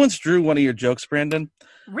treasure. I once drew one of your jokes, Brandon.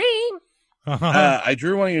 Reem. I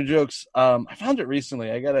drew one of your jokes. I found it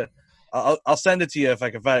recently. I'll send it to you if I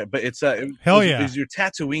can find it. But it's it was your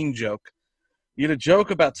Tatooine joke. You had a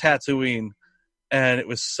joke about Tatooine, and it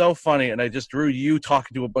was so funny. And I just drew you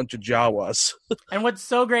talking to a bunch of Jawas. And what's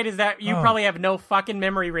so great is that you probably have no fucking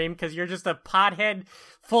memory, Reem, because you're just a pothead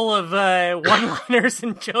full of one-liners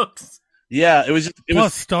and jokes. Yeah, it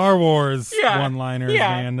was Star Wars one-liners,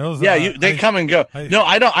 man. Those, they come and go.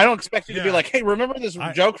 I don't expect you to be like, hey, remember this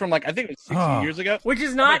joke from like I think it was 16 years ago? Which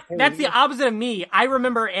is not. That's the opposite of me. I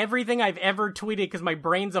remember everything I've ever tweeted because my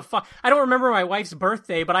brain's a fuck. I don't remember my wife's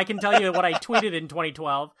birthday, but I can tell you what I tweeted in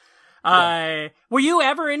 2012. Were you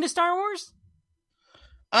ever into Star Wars?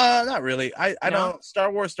 Not really. I don't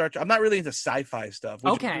Star Wars, Star Trek. I'm not really into sci-fi stuff.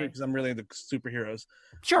 Which is because I'm really into superheroes.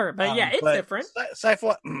 Sure, but it's different.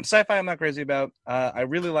 Sci-fi, I'm not crazy about. I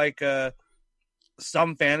really like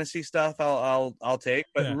some fantasy stuff. I'll take,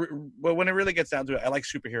 but when it really gets down to it, I like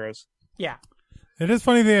superheroes. Yeah, it is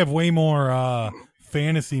funny they have way more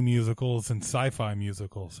fantasy musicals and sci-fi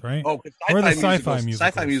musicals, right? Oh, Where are the sci-fi sci-fi musicals.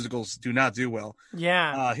 Sci-fi musicals? musicals do not do well.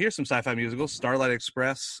 Yeah. Here's some sci-fi musicals: Starlight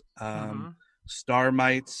Express, Mhm.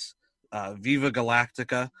 Starmites, Viva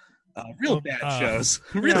Galactica. Real bad shows.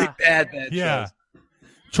 Really Yeah. bad Yeah. shows.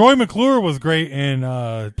 Troy McClure was great in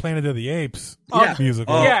Planet of the Apes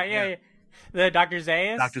musical. Oh, yeah. The Dr.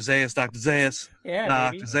 Zaius. Dr. Zaius. Yeah,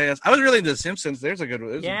 Dr. baby. Zaius. I was really into The Simpsons. There's a good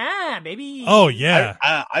one. Yeah, baby. Oh yeah.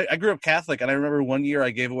 I grew up Catholic, and I remember one year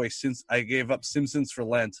I gave up Simpsons for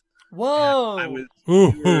Lent. Whoa.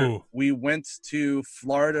 We went to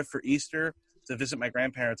Florida for Easter to visit my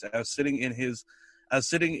grandparents, and I was sitting in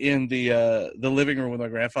the living room with my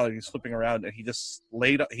grandfather. He's flipping around, and he just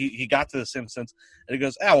he got to The Simpsons, and he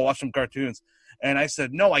goes, we'll watch some cartoons. And I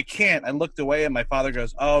said, no, I can't. I looked away, and my father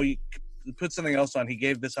goes, you put something else on. He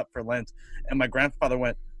gave this up for Lent. And my grandfather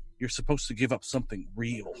went, you're supposed to give up something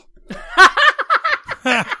real.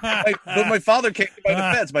 But my father came to my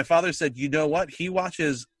defense. My father said, you know what? He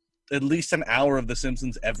watches at least an hour of The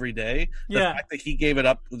Simpsons every day. The fact that he gave it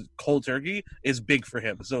up cold turkey is big for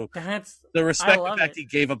him. So the respect the fact he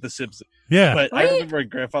gave up The Simpsons. Yeah. But I remember my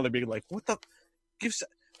grandfather being like, what the?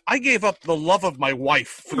 I gave up the love of my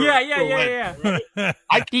wife. For Lent.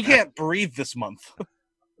 I can't breathe this month.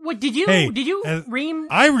 What did you Reem?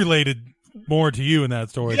 I related more to you in that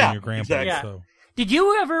story than your grandpa. Exactly. Yeah. So. Did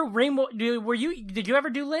you ever Reem? Did you ever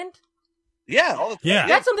do Lent? Yeah, all the time. Yeah.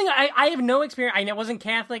 That's something I have no experience. I wasn't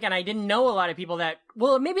Catholic, and I didn't know a lot of people that.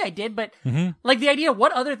 Well, maybe I did, but like the idea.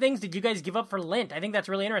 What other things did you guys give up for Lent? I think that's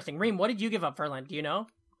really interesting. Reem, what did you give up for Lent? Do you know?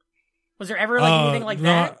 Was there ever anything like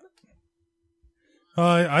that?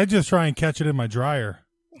 I just try and catch it in my dryer.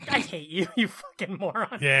 I hate you, you fucking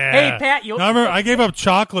moron. Yeah. Hey, Pat, No, I remember I gave up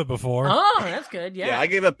chocolate before. Oh, that's good. Yeah. I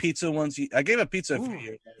gave up pizza once. I gave up pizza a few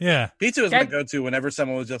years. Yeah. Pizza was my go-to whenever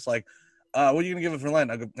someone was just like, what are you going to give it for Lent?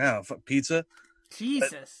 I go, no, fuck pizza.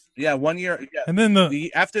 Jesus. But, 1 year. Yeah. And then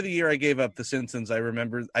after the year I gave up The Simpsons, I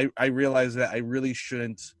remember I realized that I really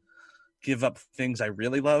shouldn't give up things I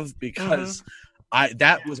really love because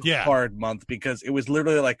that was a hard month because it was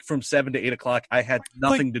literally like from 7 to 8 o'clock. I had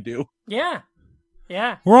nothing to do. Yeah.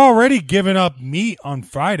 Yeah. We're already giving up meat on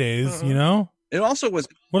Fridays, you know? It also was.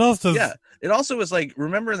 What else does. Yeah. It also was like,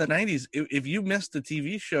 remember in the 90s, if you missed the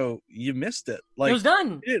TV show, you missed it. Like, it was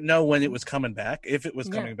done. You didn't know when it was coming back, if it was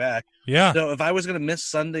coming back. Yeah. So if I was going to miss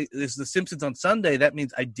Sunday, is The Simpsons on Sunday, that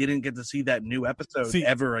means I didn't get to see that new episode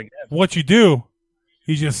ever again. What you do,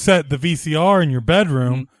 you just set the VCR in your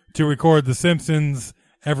bedroom to record The Simpsons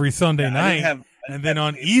every Sunday night. And then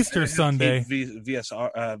on Easter Sunday,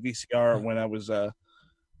 VCR when I was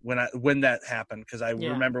when that happened, because I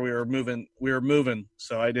remember we were moving,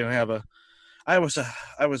 so I didn't have a. I was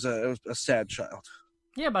a sad child.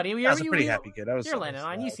 Yeah, buddy. I was a pretty happy kid. You're letting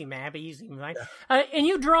on. You seem happy. You seem fine. And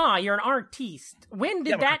you draw. You're an artiste. When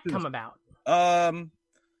did that come about?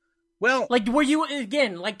 Well, like, were you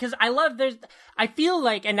again? Like, because I feel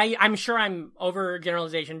like, and I'm sure I'm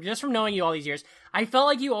overgeneralization just from knowing you all these years. I felt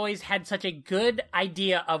like you always had such a good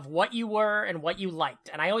idea of what you were and what you liked,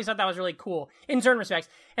 and I always thought that was really cool in certain respects.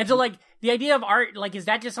 And so, like, the idea of art, like, is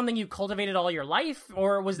that just something you cultivated all your life,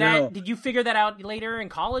 or was that? No. Did you figure that out later in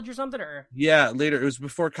college or something? Or later. It was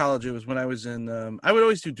before college. It was when I was in. I would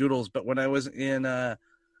always do doodles, but when I was in,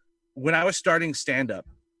 when I was starting stand up,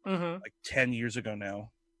 like 10 years ago now.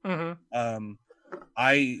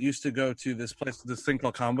 I used to go to this thing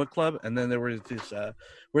called Comic Book Club, and then there was this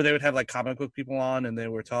where they would have like comic book people on, and they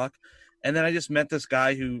would talk. And then I just met this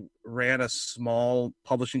guy who ran a small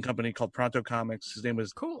publishing company called Pronto Comics. His name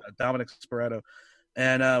was Dominic Sporato,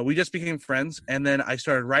 and we just became friends. And then I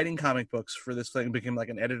started writing comic books for this thing, became like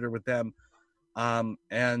an editor with them.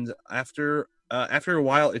 And after a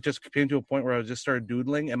while, it just came to a point where I just started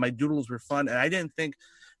doodling, and my doodles were fun. And I didn't think,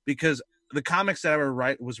 because the comics that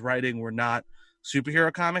I was writing were not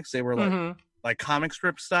superhero comics. They were like comic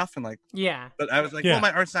strip stuff, and but I was like, well,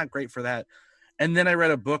 my art's not great for that. And then I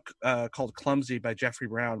read a book called Clumsy by Jeffrey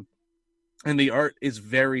Brown, and the art is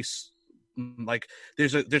very like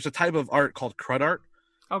there's a type of art called crud art,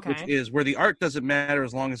 which is where the art doesn't matter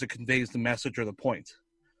as long as it conveys the message or the point.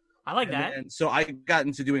 I like that. And so I got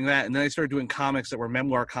into doing that, and then I started doing comics that were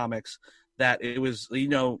memoir comics. That it was,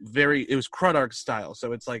 it was crud art style.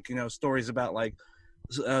 So it's like, stories about my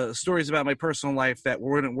personal life that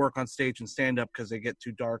wouldn't work on stage and stand up because they get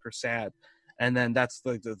too dark or sad. And then that's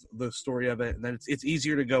the story of it. And then it's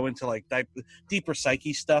easier to go into like deeper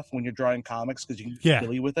psyche stuff when you're drawing comics because you can get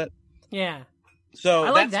silly with it. Yeah.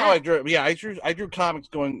 So that's how I drew. Yeah, I drew comics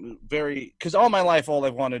going because all my life, all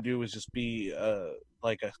I've wanted to do was just be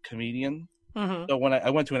like a comedian. So when I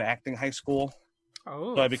went to an acting high school.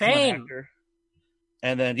 Oh, so I became an actor.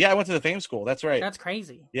 And then, I went to the Fame School. That's right. That's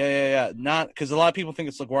crazy. Yeah. Not because a lot of people think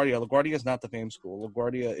it's LaGuardia. LaGuardia is not the Fame School.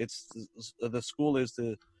 LaGuardia, the school is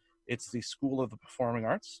it's the School of the Performing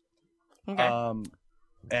Arts. Okay.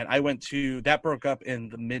 And I went to that broke up in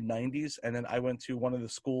the mid '90s, and then I went to one of the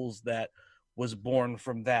schools that was born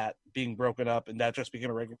from that being broken up, and that just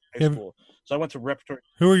became a regular high school. So I went to repertory.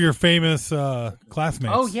 Who are your famous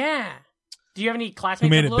classmates? Oh yeah. Do you have any classmates Who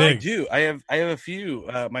made of it Louis? big? I do. I have a few.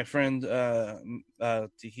 My friend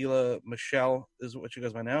Tehila Michelle is what she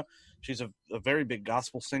goes by now. She's a very big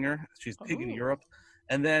gospel singer. She's big in Europe.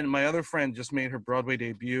 And then my other friend just made her Broadway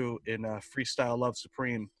debut in Freestyle Love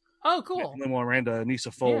Supreme. Oh, cool. Lin Miranda,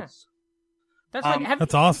 Nisa Folds. That's fun.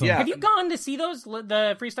 That's awesome. Yeah. Have you gone to see those,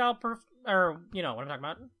 the freestyle, or you know what I'm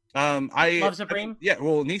talking about? Love Supreme.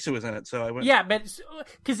 Well, Nisa was in it, so I went. Yeah, but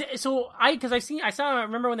I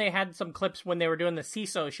remember when they had some clips when they were doing the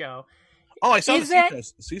CISO show. Oh, I saw Is the that-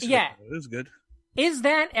 CISO. yeah. It was good. Is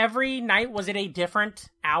that every night? Was it a different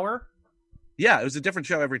hour? Yeah, it was a different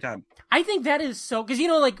show every time. I think that is so because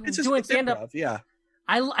like It's just doing stand up. improv, yeah.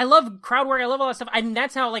 I love crowd work. I love all that stuff. And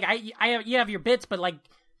that's how like you have your bits, but like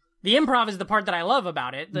the improv is the part that I love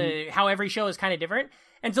about it. How every show is kind of different.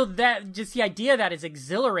 And so that just the idea of that is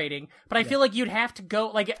exhilarating, but I feel like you'd have to go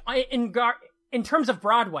like in terms of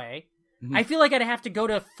Broadway, I feel like I'd have to go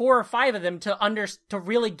to 4 or 5 of them to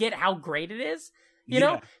really get how great it is, you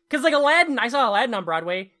know? Cuz like Aladdin, I saw Aladdin on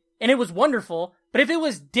Broadway and it was wonderful, but if it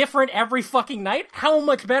was different every fucking night, how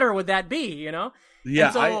much better would that be, you know? Yeah,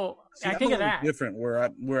 and so I think of that. Different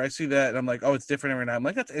where I see that and I'm like, oh, it's different every night. I'm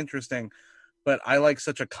like, that's interesting, but I like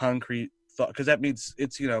such a concrete thought because that means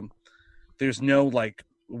it's there's no like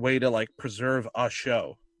way to like preserve a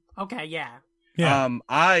show. Okay, yeah.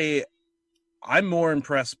 I'm more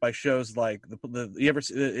impressed by shows like did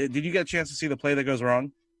you get a chance to see The Play That Goes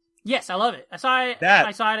Wrong? Yes, I love it. I saw it. That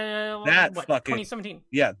 2017.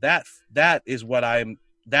 Yeah, that is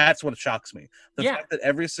that's what shocks me. The fact that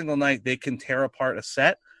every single night they can tear apart a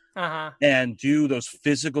set and do those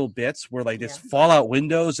physical bits where like just fall out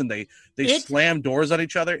windows and they slam doors on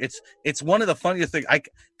each other. It's one of the funniest things.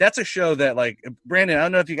 That's a show that like Brandon, I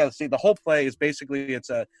don't know if you got to see the whole play is basically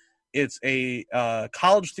it's a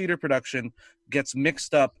college theater production gets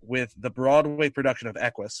mixed up with the Broadway production of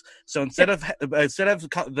Equus. So instead of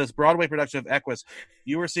this Broadway production of Equus,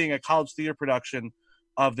 you were seeing a college theater production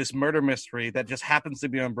of this murder mystery that just happens to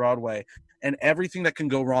be on Broadway, and everything that can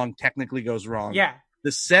go wrong technically goes wrong. Yeah.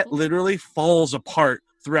 The set literally falls apart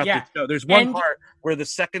throughout the show. There's one part where the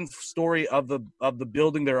second story of the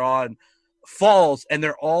building they're on falls, and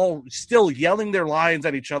they're all still yelling their lines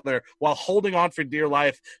at each other while holding on for dear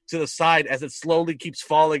life to the side as it slowly keeps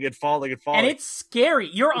falling and falling and falling. And it's scary.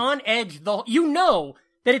 You're on edge. You know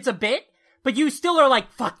that it's a bit, but you still are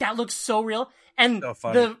like, fuck, that looks so real. And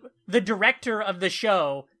so the director of the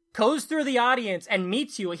show goes through the audience and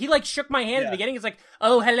meets you. He like shook my hand at the beginning. He's like,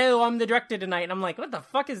 oh, hello, I'm the director tonight. And I'm like, what the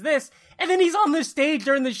fuck is this? And then he's on the stage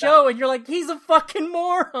during the show and you're like, he's a fucking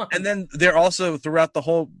moron. And then they're also throughout the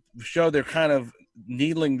whole show, they're kind of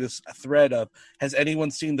needling this thread of, has anyone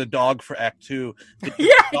seen the dog for Act 2?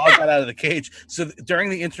 The dog got out of the cage. So during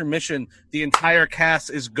the intermission, the entire cast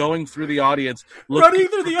is going through the audience, running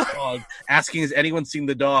through the dog, asking, has anyone seen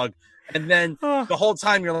the dog? And then the whole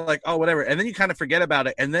time you're like, oh, whatever. And then you kind of forget about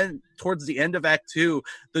it. And then towards the end of Act 2,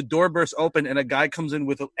 the door bursts open and a guy comes in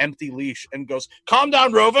with an empty leash and goes, calm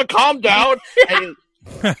down, Rova, calm down. And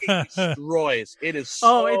it destroys. It is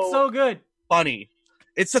so it's so good. Funny.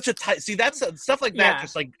 It's such a tight. See, that's stuff like that.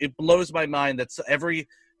 Just like it blows my mind. That's every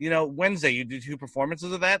Wednesday you do 2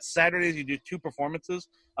 performances of that. Saturdays you do 2 performances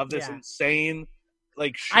of this insane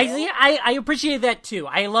like show. I appreciate that too.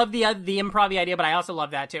 I love the improv idea, but I also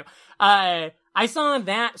love that too. I saw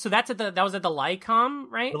that. So that was at the Lycom,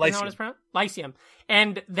 right? The Lyceum. Is that what it's pronounced? Lyceum.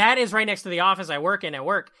 And that is right next to the office I work in at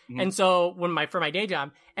work. Mm-hmm. And so for my day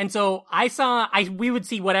job. And so we would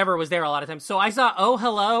see whatever was there a lot of times. So I saw Oh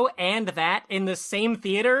Hello and that in the same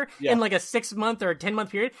theater in like a 6-month or a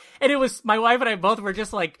 10-month period. And it was, my wife and I both were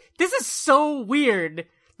just like, this is so weird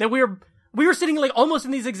that we were sitting like almost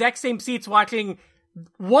in these exact same seats watching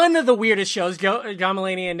one of the weirdest shows, John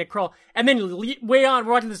Mulaney and Nick Kroll, and then way on,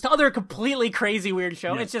 we're watching this other completely crazy weird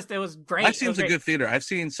show. Yeah. It was great. Lyceum's a good theater. I've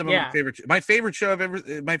seen some of my favorite show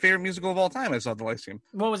my favorite musical of all time. I saw the Lyceum.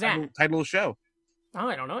 What was that? Title of the show. Oh,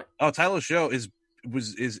 I don't know it. Oh, title of the show is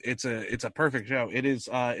it's a perfect show. It is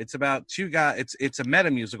it's about 2 guys. It's a meta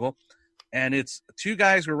musical, and it's 2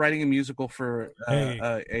 guys who are writing a musical for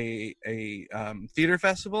a theater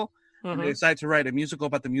festival. Mm-hmm. They decide to write a musical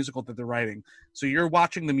about the musical that they're writing. So you're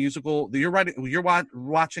watching the musical. You're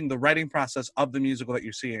watching the writing process of the musical that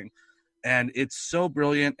you're seeing. and it's so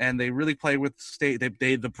brilliant. And they really play with state.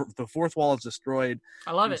 The fourth wall is destroyed.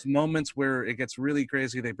 I love There's it. moments where it gets really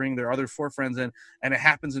crazy. They bring their other 4 friends in, and it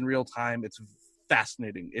happens in real time. It's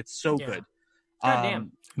fascinating. It's so good. God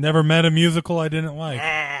damn. Never met a musical I didn't like.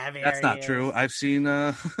 That's not true. I've seen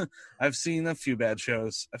I've seen a few bad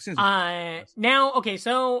shows. I've seen now, okay,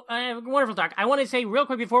 so wonderful talk. I want to say real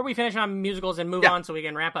quick before we finish on musicals and move on so we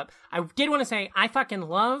can wrap up. I did want to say I fucking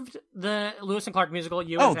loved the Lewis and Clark musical.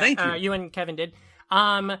 Thank you. You and Kevin did.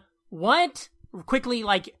 What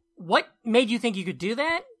made you think you could do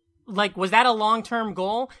that? Like, was that a long-term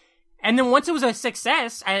goal? And then once it was a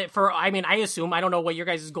success, I assume, I don't know what your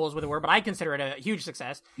guys' goals with it were, but I consider it a huge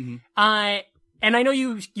success. Mm-hmm. And I know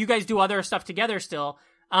you guys do other stuff together still.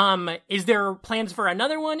 Is there plans for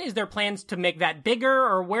another one? Is there plans to make that bigger,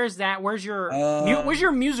 or where's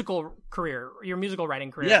your musical career, your musical writing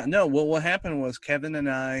career? Yeah, no. Well, what happened was Kevin and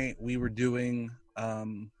I, we were doing,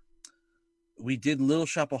 we did Little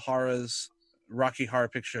Shop of Horrors Rocky Horror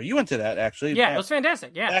Picture Show. You went to that, actually. Yeah, it was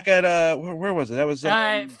fantastic. Yeah. Back at where was it? That was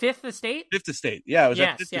Fifth Estate. Fifth Estate. Yeah, it was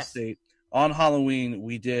at Fifth Estate on Halloween.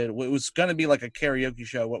 We did. It was going to be like a karaoke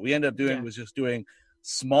show. What we ended up doing was just doing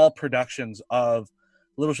small productions of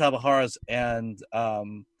Little Shop of Horrors and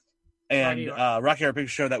Rocky Horror Picture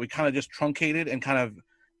Show that we kind of just truncated and kind of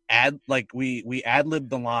we ad-libbed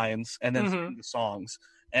the lines and then sang the songs.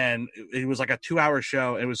 And it was like a 2-hour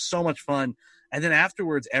show. It was so much fun. And then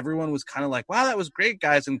afterwards, everyone was kind of like, wow, that was great,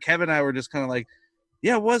 guys. And Kevin and I were just kind of like,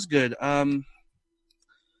 yeah, it was good.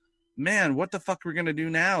 Man, what the fuck we're going to do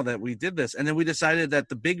now that we did this? And then we decided that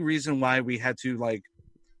the big reason why we had to like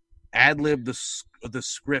ad-lib the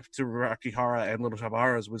script to Rocky Horror and Little Shop of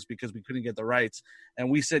Horrors was because we couldn't get the rights. And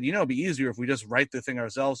we said, it'd be easier if we just write the thing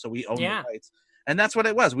ourselves so we own the rights. And that's what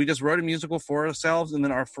it was. We just wrote a musical for ourselves and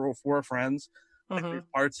then our 4 friends. Like, there's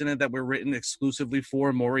parts in it that were written exclusively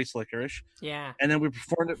for Maurice Licorice. Yeah. And then we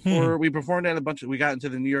performed at a bunch of, we got into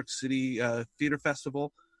the New York City Theater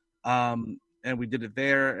Festival. And we did it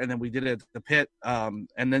there, and then we did it at the Pit. And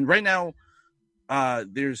then right now,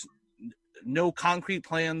 there's no concrete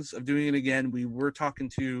plans of doing it again. We were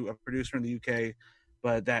talking to a producer in the UK,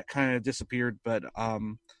 but that kind of disappeared. But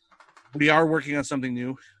we are working on something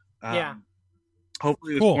new.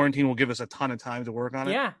 Hopefully this quarantine will give us a ton of time to work on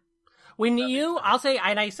it. Yeah. I'll say,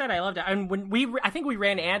 and I said I loved it. And when I think we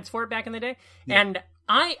ran ads for it back in the day, and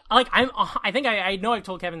I know I've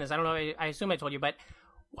told Kevin this. I don't know. I assume I told you, but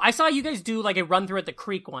I saw you guys do like a run through at the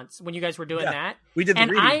Creek once when you guys were doing that. We did the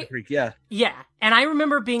reading at the Creek, yeah. Yeah, and I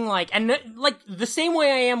remember being like, and like the same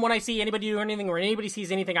way I am when I see anybody do anything or anybody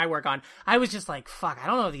sees anything I work on, I was just like, fuck, I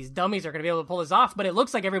don't know if these dummies are going to be able to pull this off, but it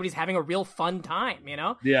looks like everybody's having a real fun time,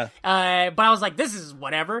 Yeah. But I was like, this is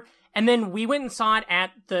whatever. And then we went and saw it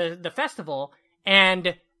at the festival,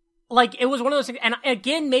 and like it was one of those things. And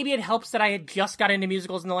again, maybe it helps that I had just got into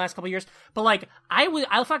musicals in the last couple of years, but like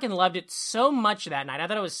I fucking loved it so much that night. I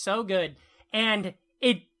thought it was so good, and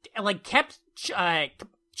it like kept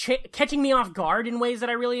catching me off guard in ways that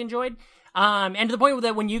I really enjoyed. And to the point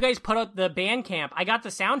that when you guys put out the Bandcamp, I got the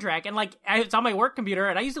soundtrack, and like it's on my work computer,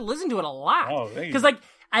 and I used to listen to it a lot. Oh, thank you. Because like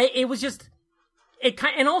it was just.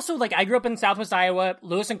 And also, like, I grew up in Southwest Iowa.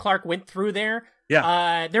 Lewis and Clark went through there.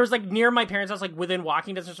 Yeah. There was, like, near my parents' house, like, within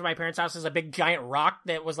walking distance from my parents' house is a big giant rock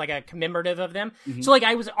that was, like, a commemorative of them. Mm-hmm. So, like,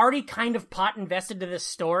 I was already kind of pot invested to this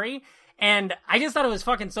story. And I just thought it was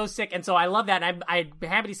fucking so sick. And so I love that. And I'd be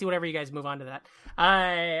happy to see whatever you guys move on to that.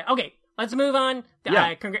 Okay, let's move on.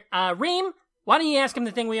 Yeah. Reem, why don't you ask him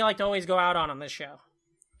the thing we like to always go out on this show?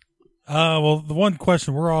 Well, the one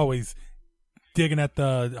question we're always digging at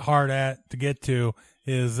the hard at to get to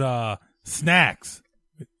is snacks.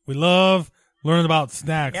 We love learning about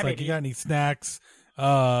snacks. Yeah, like, baby. you got any snacks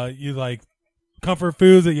you like, comfort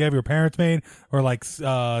foods that you have your parents made, or like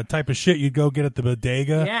type of shit you'd go get at the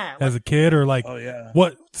bodega as a kid, or like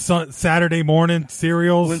what Saturday morning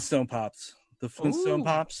cereals? Flintstone Pops. The Flintstone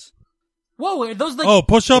Pops. Whoa, are those like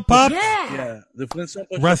push-up pops? Yeah. The Flintstone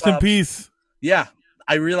push-up Rest pops. in peace. Yeah.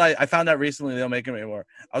 I found out recently they don't make them anymore.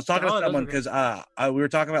 I was talking to someone because we were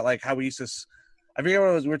talking about like how we used to. I forget what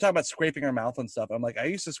it was. We were talking about scraping our mouth and stuff. I'm like, I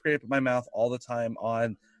used to scrape my mouth all the time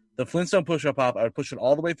on the Flintstone push-up pop. I would push it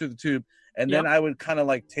all the way through the tube, and then I would kind of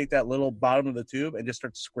like take that little bottom of the tube and just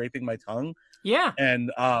start scraping my tongue. Yeah.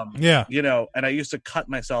 And and I used to cut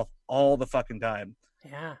myself all the fucking time.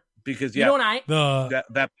 Yeah. Because you know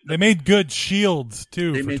what they made good shields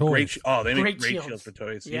too. They for made toys. they made great great shields. shields for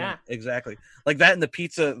toys. Yeah, exactly. Like that in the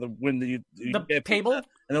pizza when you the table and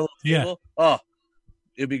the little table. Oh,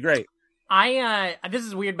 it'd be great. This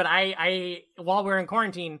is weird, but I while we're in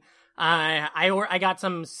quarantine, I got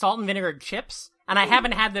some salt and vinegar chips, and I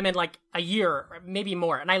haven't had them in like a year, or maybe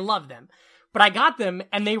more, and I love them. But I got them,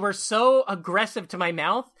 and they were so aggressive to my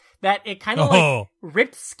mouth that it kind of like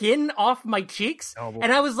ripped skin off my cheeks.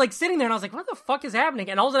 And I was like sitting there, and I was like, what the fuck is happening?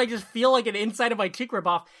 And all of a sudden, I just feel like an inside of my cheek rip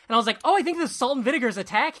off. And I was like, oh, I think the salt and vinegar is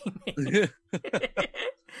attacking me.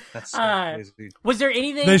 That's so crazy. Was there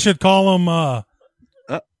anything... They should call them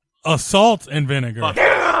salt and vinegar.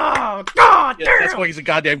 Oh, God damn! That's why he's a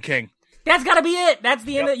goddamn king. That's gotta be it. That's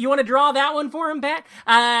the end of... You want to draw that one for him, Pat?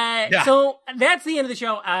 So that's the end of the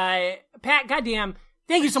show. Pat, goddamn...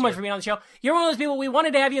 Thank you so much for being on the show. You're one of those people, we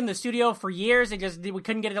wanted to have you in the studio for years. We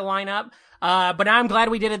couldn't get it to line up. But I'm glad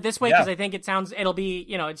we did it this way because I think it'll be,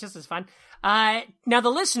 it's just as fun. Now the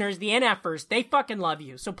listeners, the NFers, they fucking love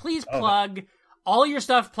you. So please plug all your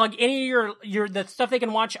stuff, plug any of the stuff they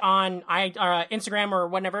can watch on Instagram or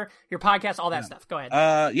whatever, your podcast, all that stuff. Go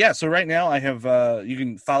ahead. So right now I have, you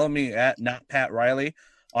can follow me at Not Pat Reilly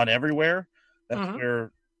on everywhere. That's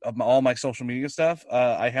where all my social media stuff.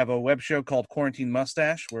 I have a web show called Quarantine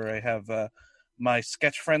Mustache where I have my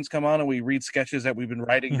sketch friends come on and we read sketches that we've been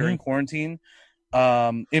writing during quarantine.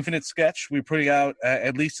 Infinite Sketch, we put out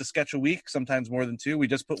at least a sketch a week, sometimes more than 2. We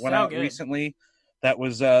just put one out recently that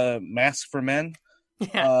was Masks for Men.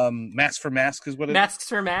 Masks for Masks is what it is. Masks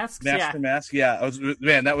for Masks? Masks for Masks,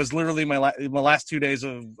 that was literally my last 2 days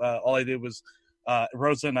of all I did was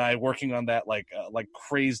Rosa and I working on that like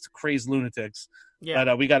crazed lunatics. Yeah,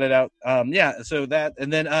 but we got it out. So that,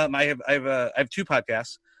 and then I have 2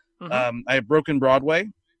 podcasts. I have Broken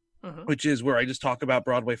Broadway, which is where I just talk about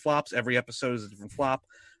Broadway flops. Every episode is a different flop.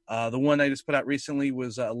 The one I just put out recently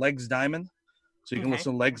was Legs Diamond. So you can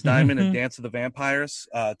listen to Legs Diamond and Dance of the Vampires.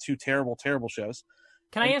 2 terrible, terrible shows.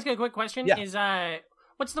 Can I ask you a quick question? Yeah. Is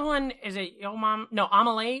what's the one? Is it Yo Mom? No,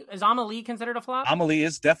 Amelie. Is Amelie considered a flop? Amelie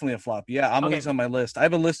is definitely a flop. Yeah, Amelie's on my list. I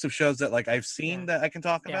have a list of shows that like I've seen that I can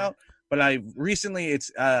talk about. But I recently,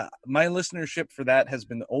 it's my listenership for that has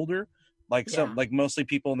been older, like mostly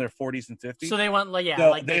people in their 40s and 50s. So they want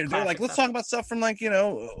they're like, let's talk about stuff from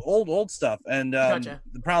old stuff. And the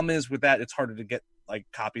problem is with that, it's harder to get like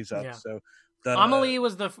copies of. Yeah. So Amelie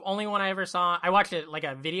was the only one I ever saw. I watched it like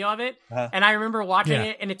a video of it, and I remember watching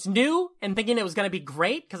it, and it's new and thinking it was going to be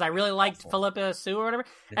great because I really liked Philippa Sue or whatever,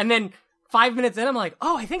 and then 5 minutes in, I'm like,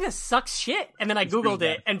 oh, I think this sucks shit. And then I Googled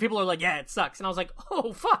it, and people are like, yeah, it sucks. And I was like,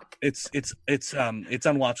 oh, fuck. It's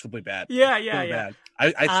unwatchably bad. Yeah. Bad.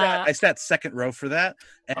 I sat second row for that,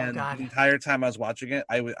 and the entire time I was watching it,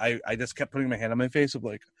 I just kept putting my hand on my face of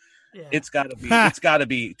like, it's gotta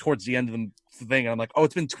be towards the end of the thing. And I'm like, oh,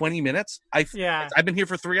 it's been 20 minutes. I've been here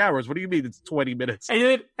for 3 hours. What do you mean it's 20 minutes?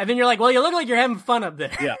 And then you're like, well, you look like you're having fun up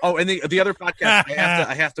there. Yeah. Oh, and the other podcast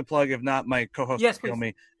I have to plug, if not my co-host will kill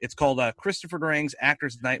me. It's called Christopher Durang's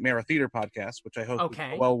Actor's Nightmare, a theater podcast, which I host with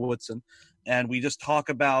Noel Woodson, and we just talk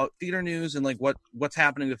about theater news and like what's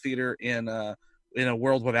happening to theater in a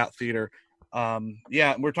world without theater.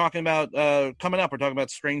 We're talking about coming up. We're talking about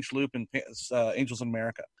Strange Loop and Angels in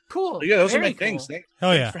America. Cool. So those are my things. Thanks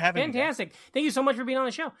for having me. Fantastic. Thank you so much for being on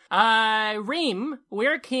the show. Reem,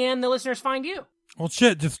 where can the listeners find you? Well,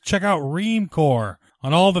 just check out Reamcore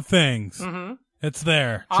on all the things. It's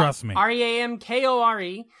there. Trust me. REAMKORE.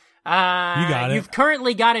 You got it. You've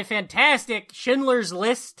currently got a fantastic Schindler's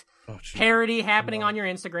List parody happening on your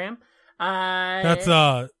Instagram. That's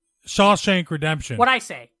Shawshank Redemption. What'd I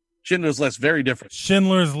say? Schindler's List, very different.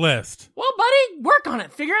 Schindler's List. Well, buddy, work on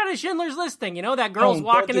it. Figure out a Schindler's List thing. You know, that girl's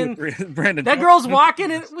walking in. Brandon, that girl's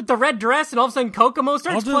walking in with the red dress, and all of a sudden Kokomo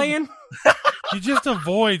starts playing. You just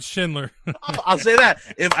avoid Schindler. I'll say that.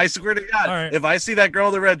 If I swear to God, if I see that girl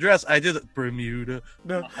in the red dress, I just Bermuda.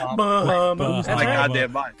 That's my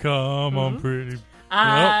goddamn mind. Come on, pretty.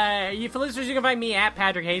 For listeners, you can find me at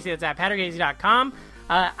Patrick Hasty. That's at patrickhazy.com.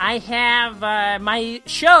 I have my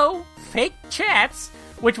show, Fake Chats,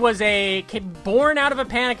 which was born out of a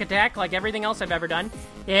panic attack, like everything else I've ever done.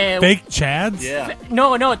 Fake Chads? Yeah.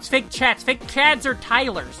 No, it's Fake Chats. Fake Chads are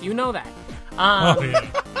Tylers. You know that.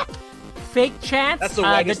 Fake Chats. That's the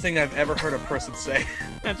whitest thing I've ever heard a person say.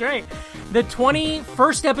 That's right. The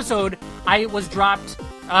 21st episode was dropped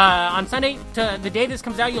on Sunday. To the day this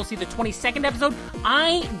comes out, you'll see the 22nd episode.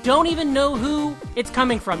 I don't even know who it's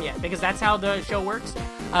coming from yet, because that's how the show works.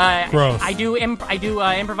 Gross. I do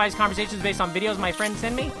improvised conversations based on videos my friends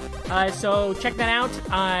send me. So check that out.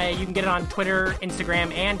 You can get it on Twitter,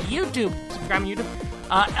 Instagram, and YouTube. Subscribe on YouTube.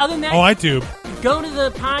 Other than that, iTube. Go to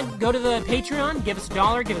the Patreon. Give us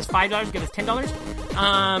 $1. Give us $5. Give us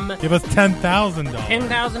 $10. Give us $10,000.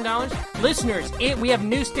 $10,000. Listeners, we have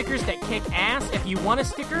new stickers that kick ass. If you want a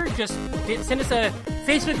sticker, just send us a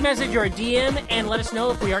Facebook message or a DM and let us know.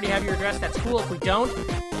 If we already have your address, that's cool. If we don't,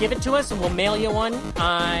 give it to us and we'll mail you one.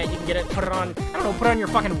 You can get it, put it on your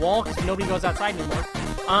fucking wall because nobody goes outside anymore.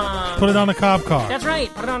 Put it on a cop car. That's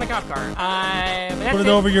right. Put it on a cop car. Put it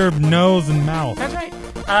over your nose and mouth. That's right.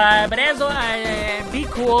 But as be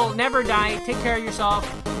cool, never die, take care of yourself.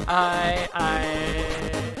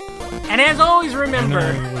 And as always,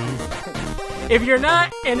 remember, if you're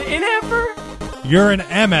not an NFer, you're an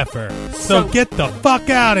MFer. So get the fuck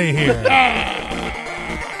out of here.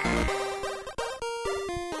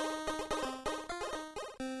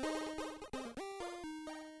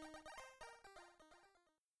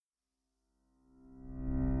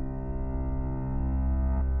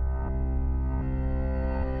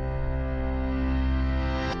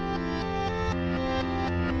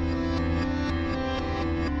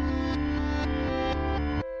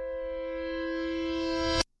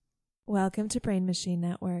 Welcome to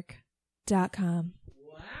BrainMachineNetwork.com. Wow,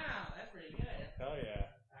 that's pretty good. Hell yeah.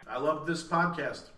 I love this podcast.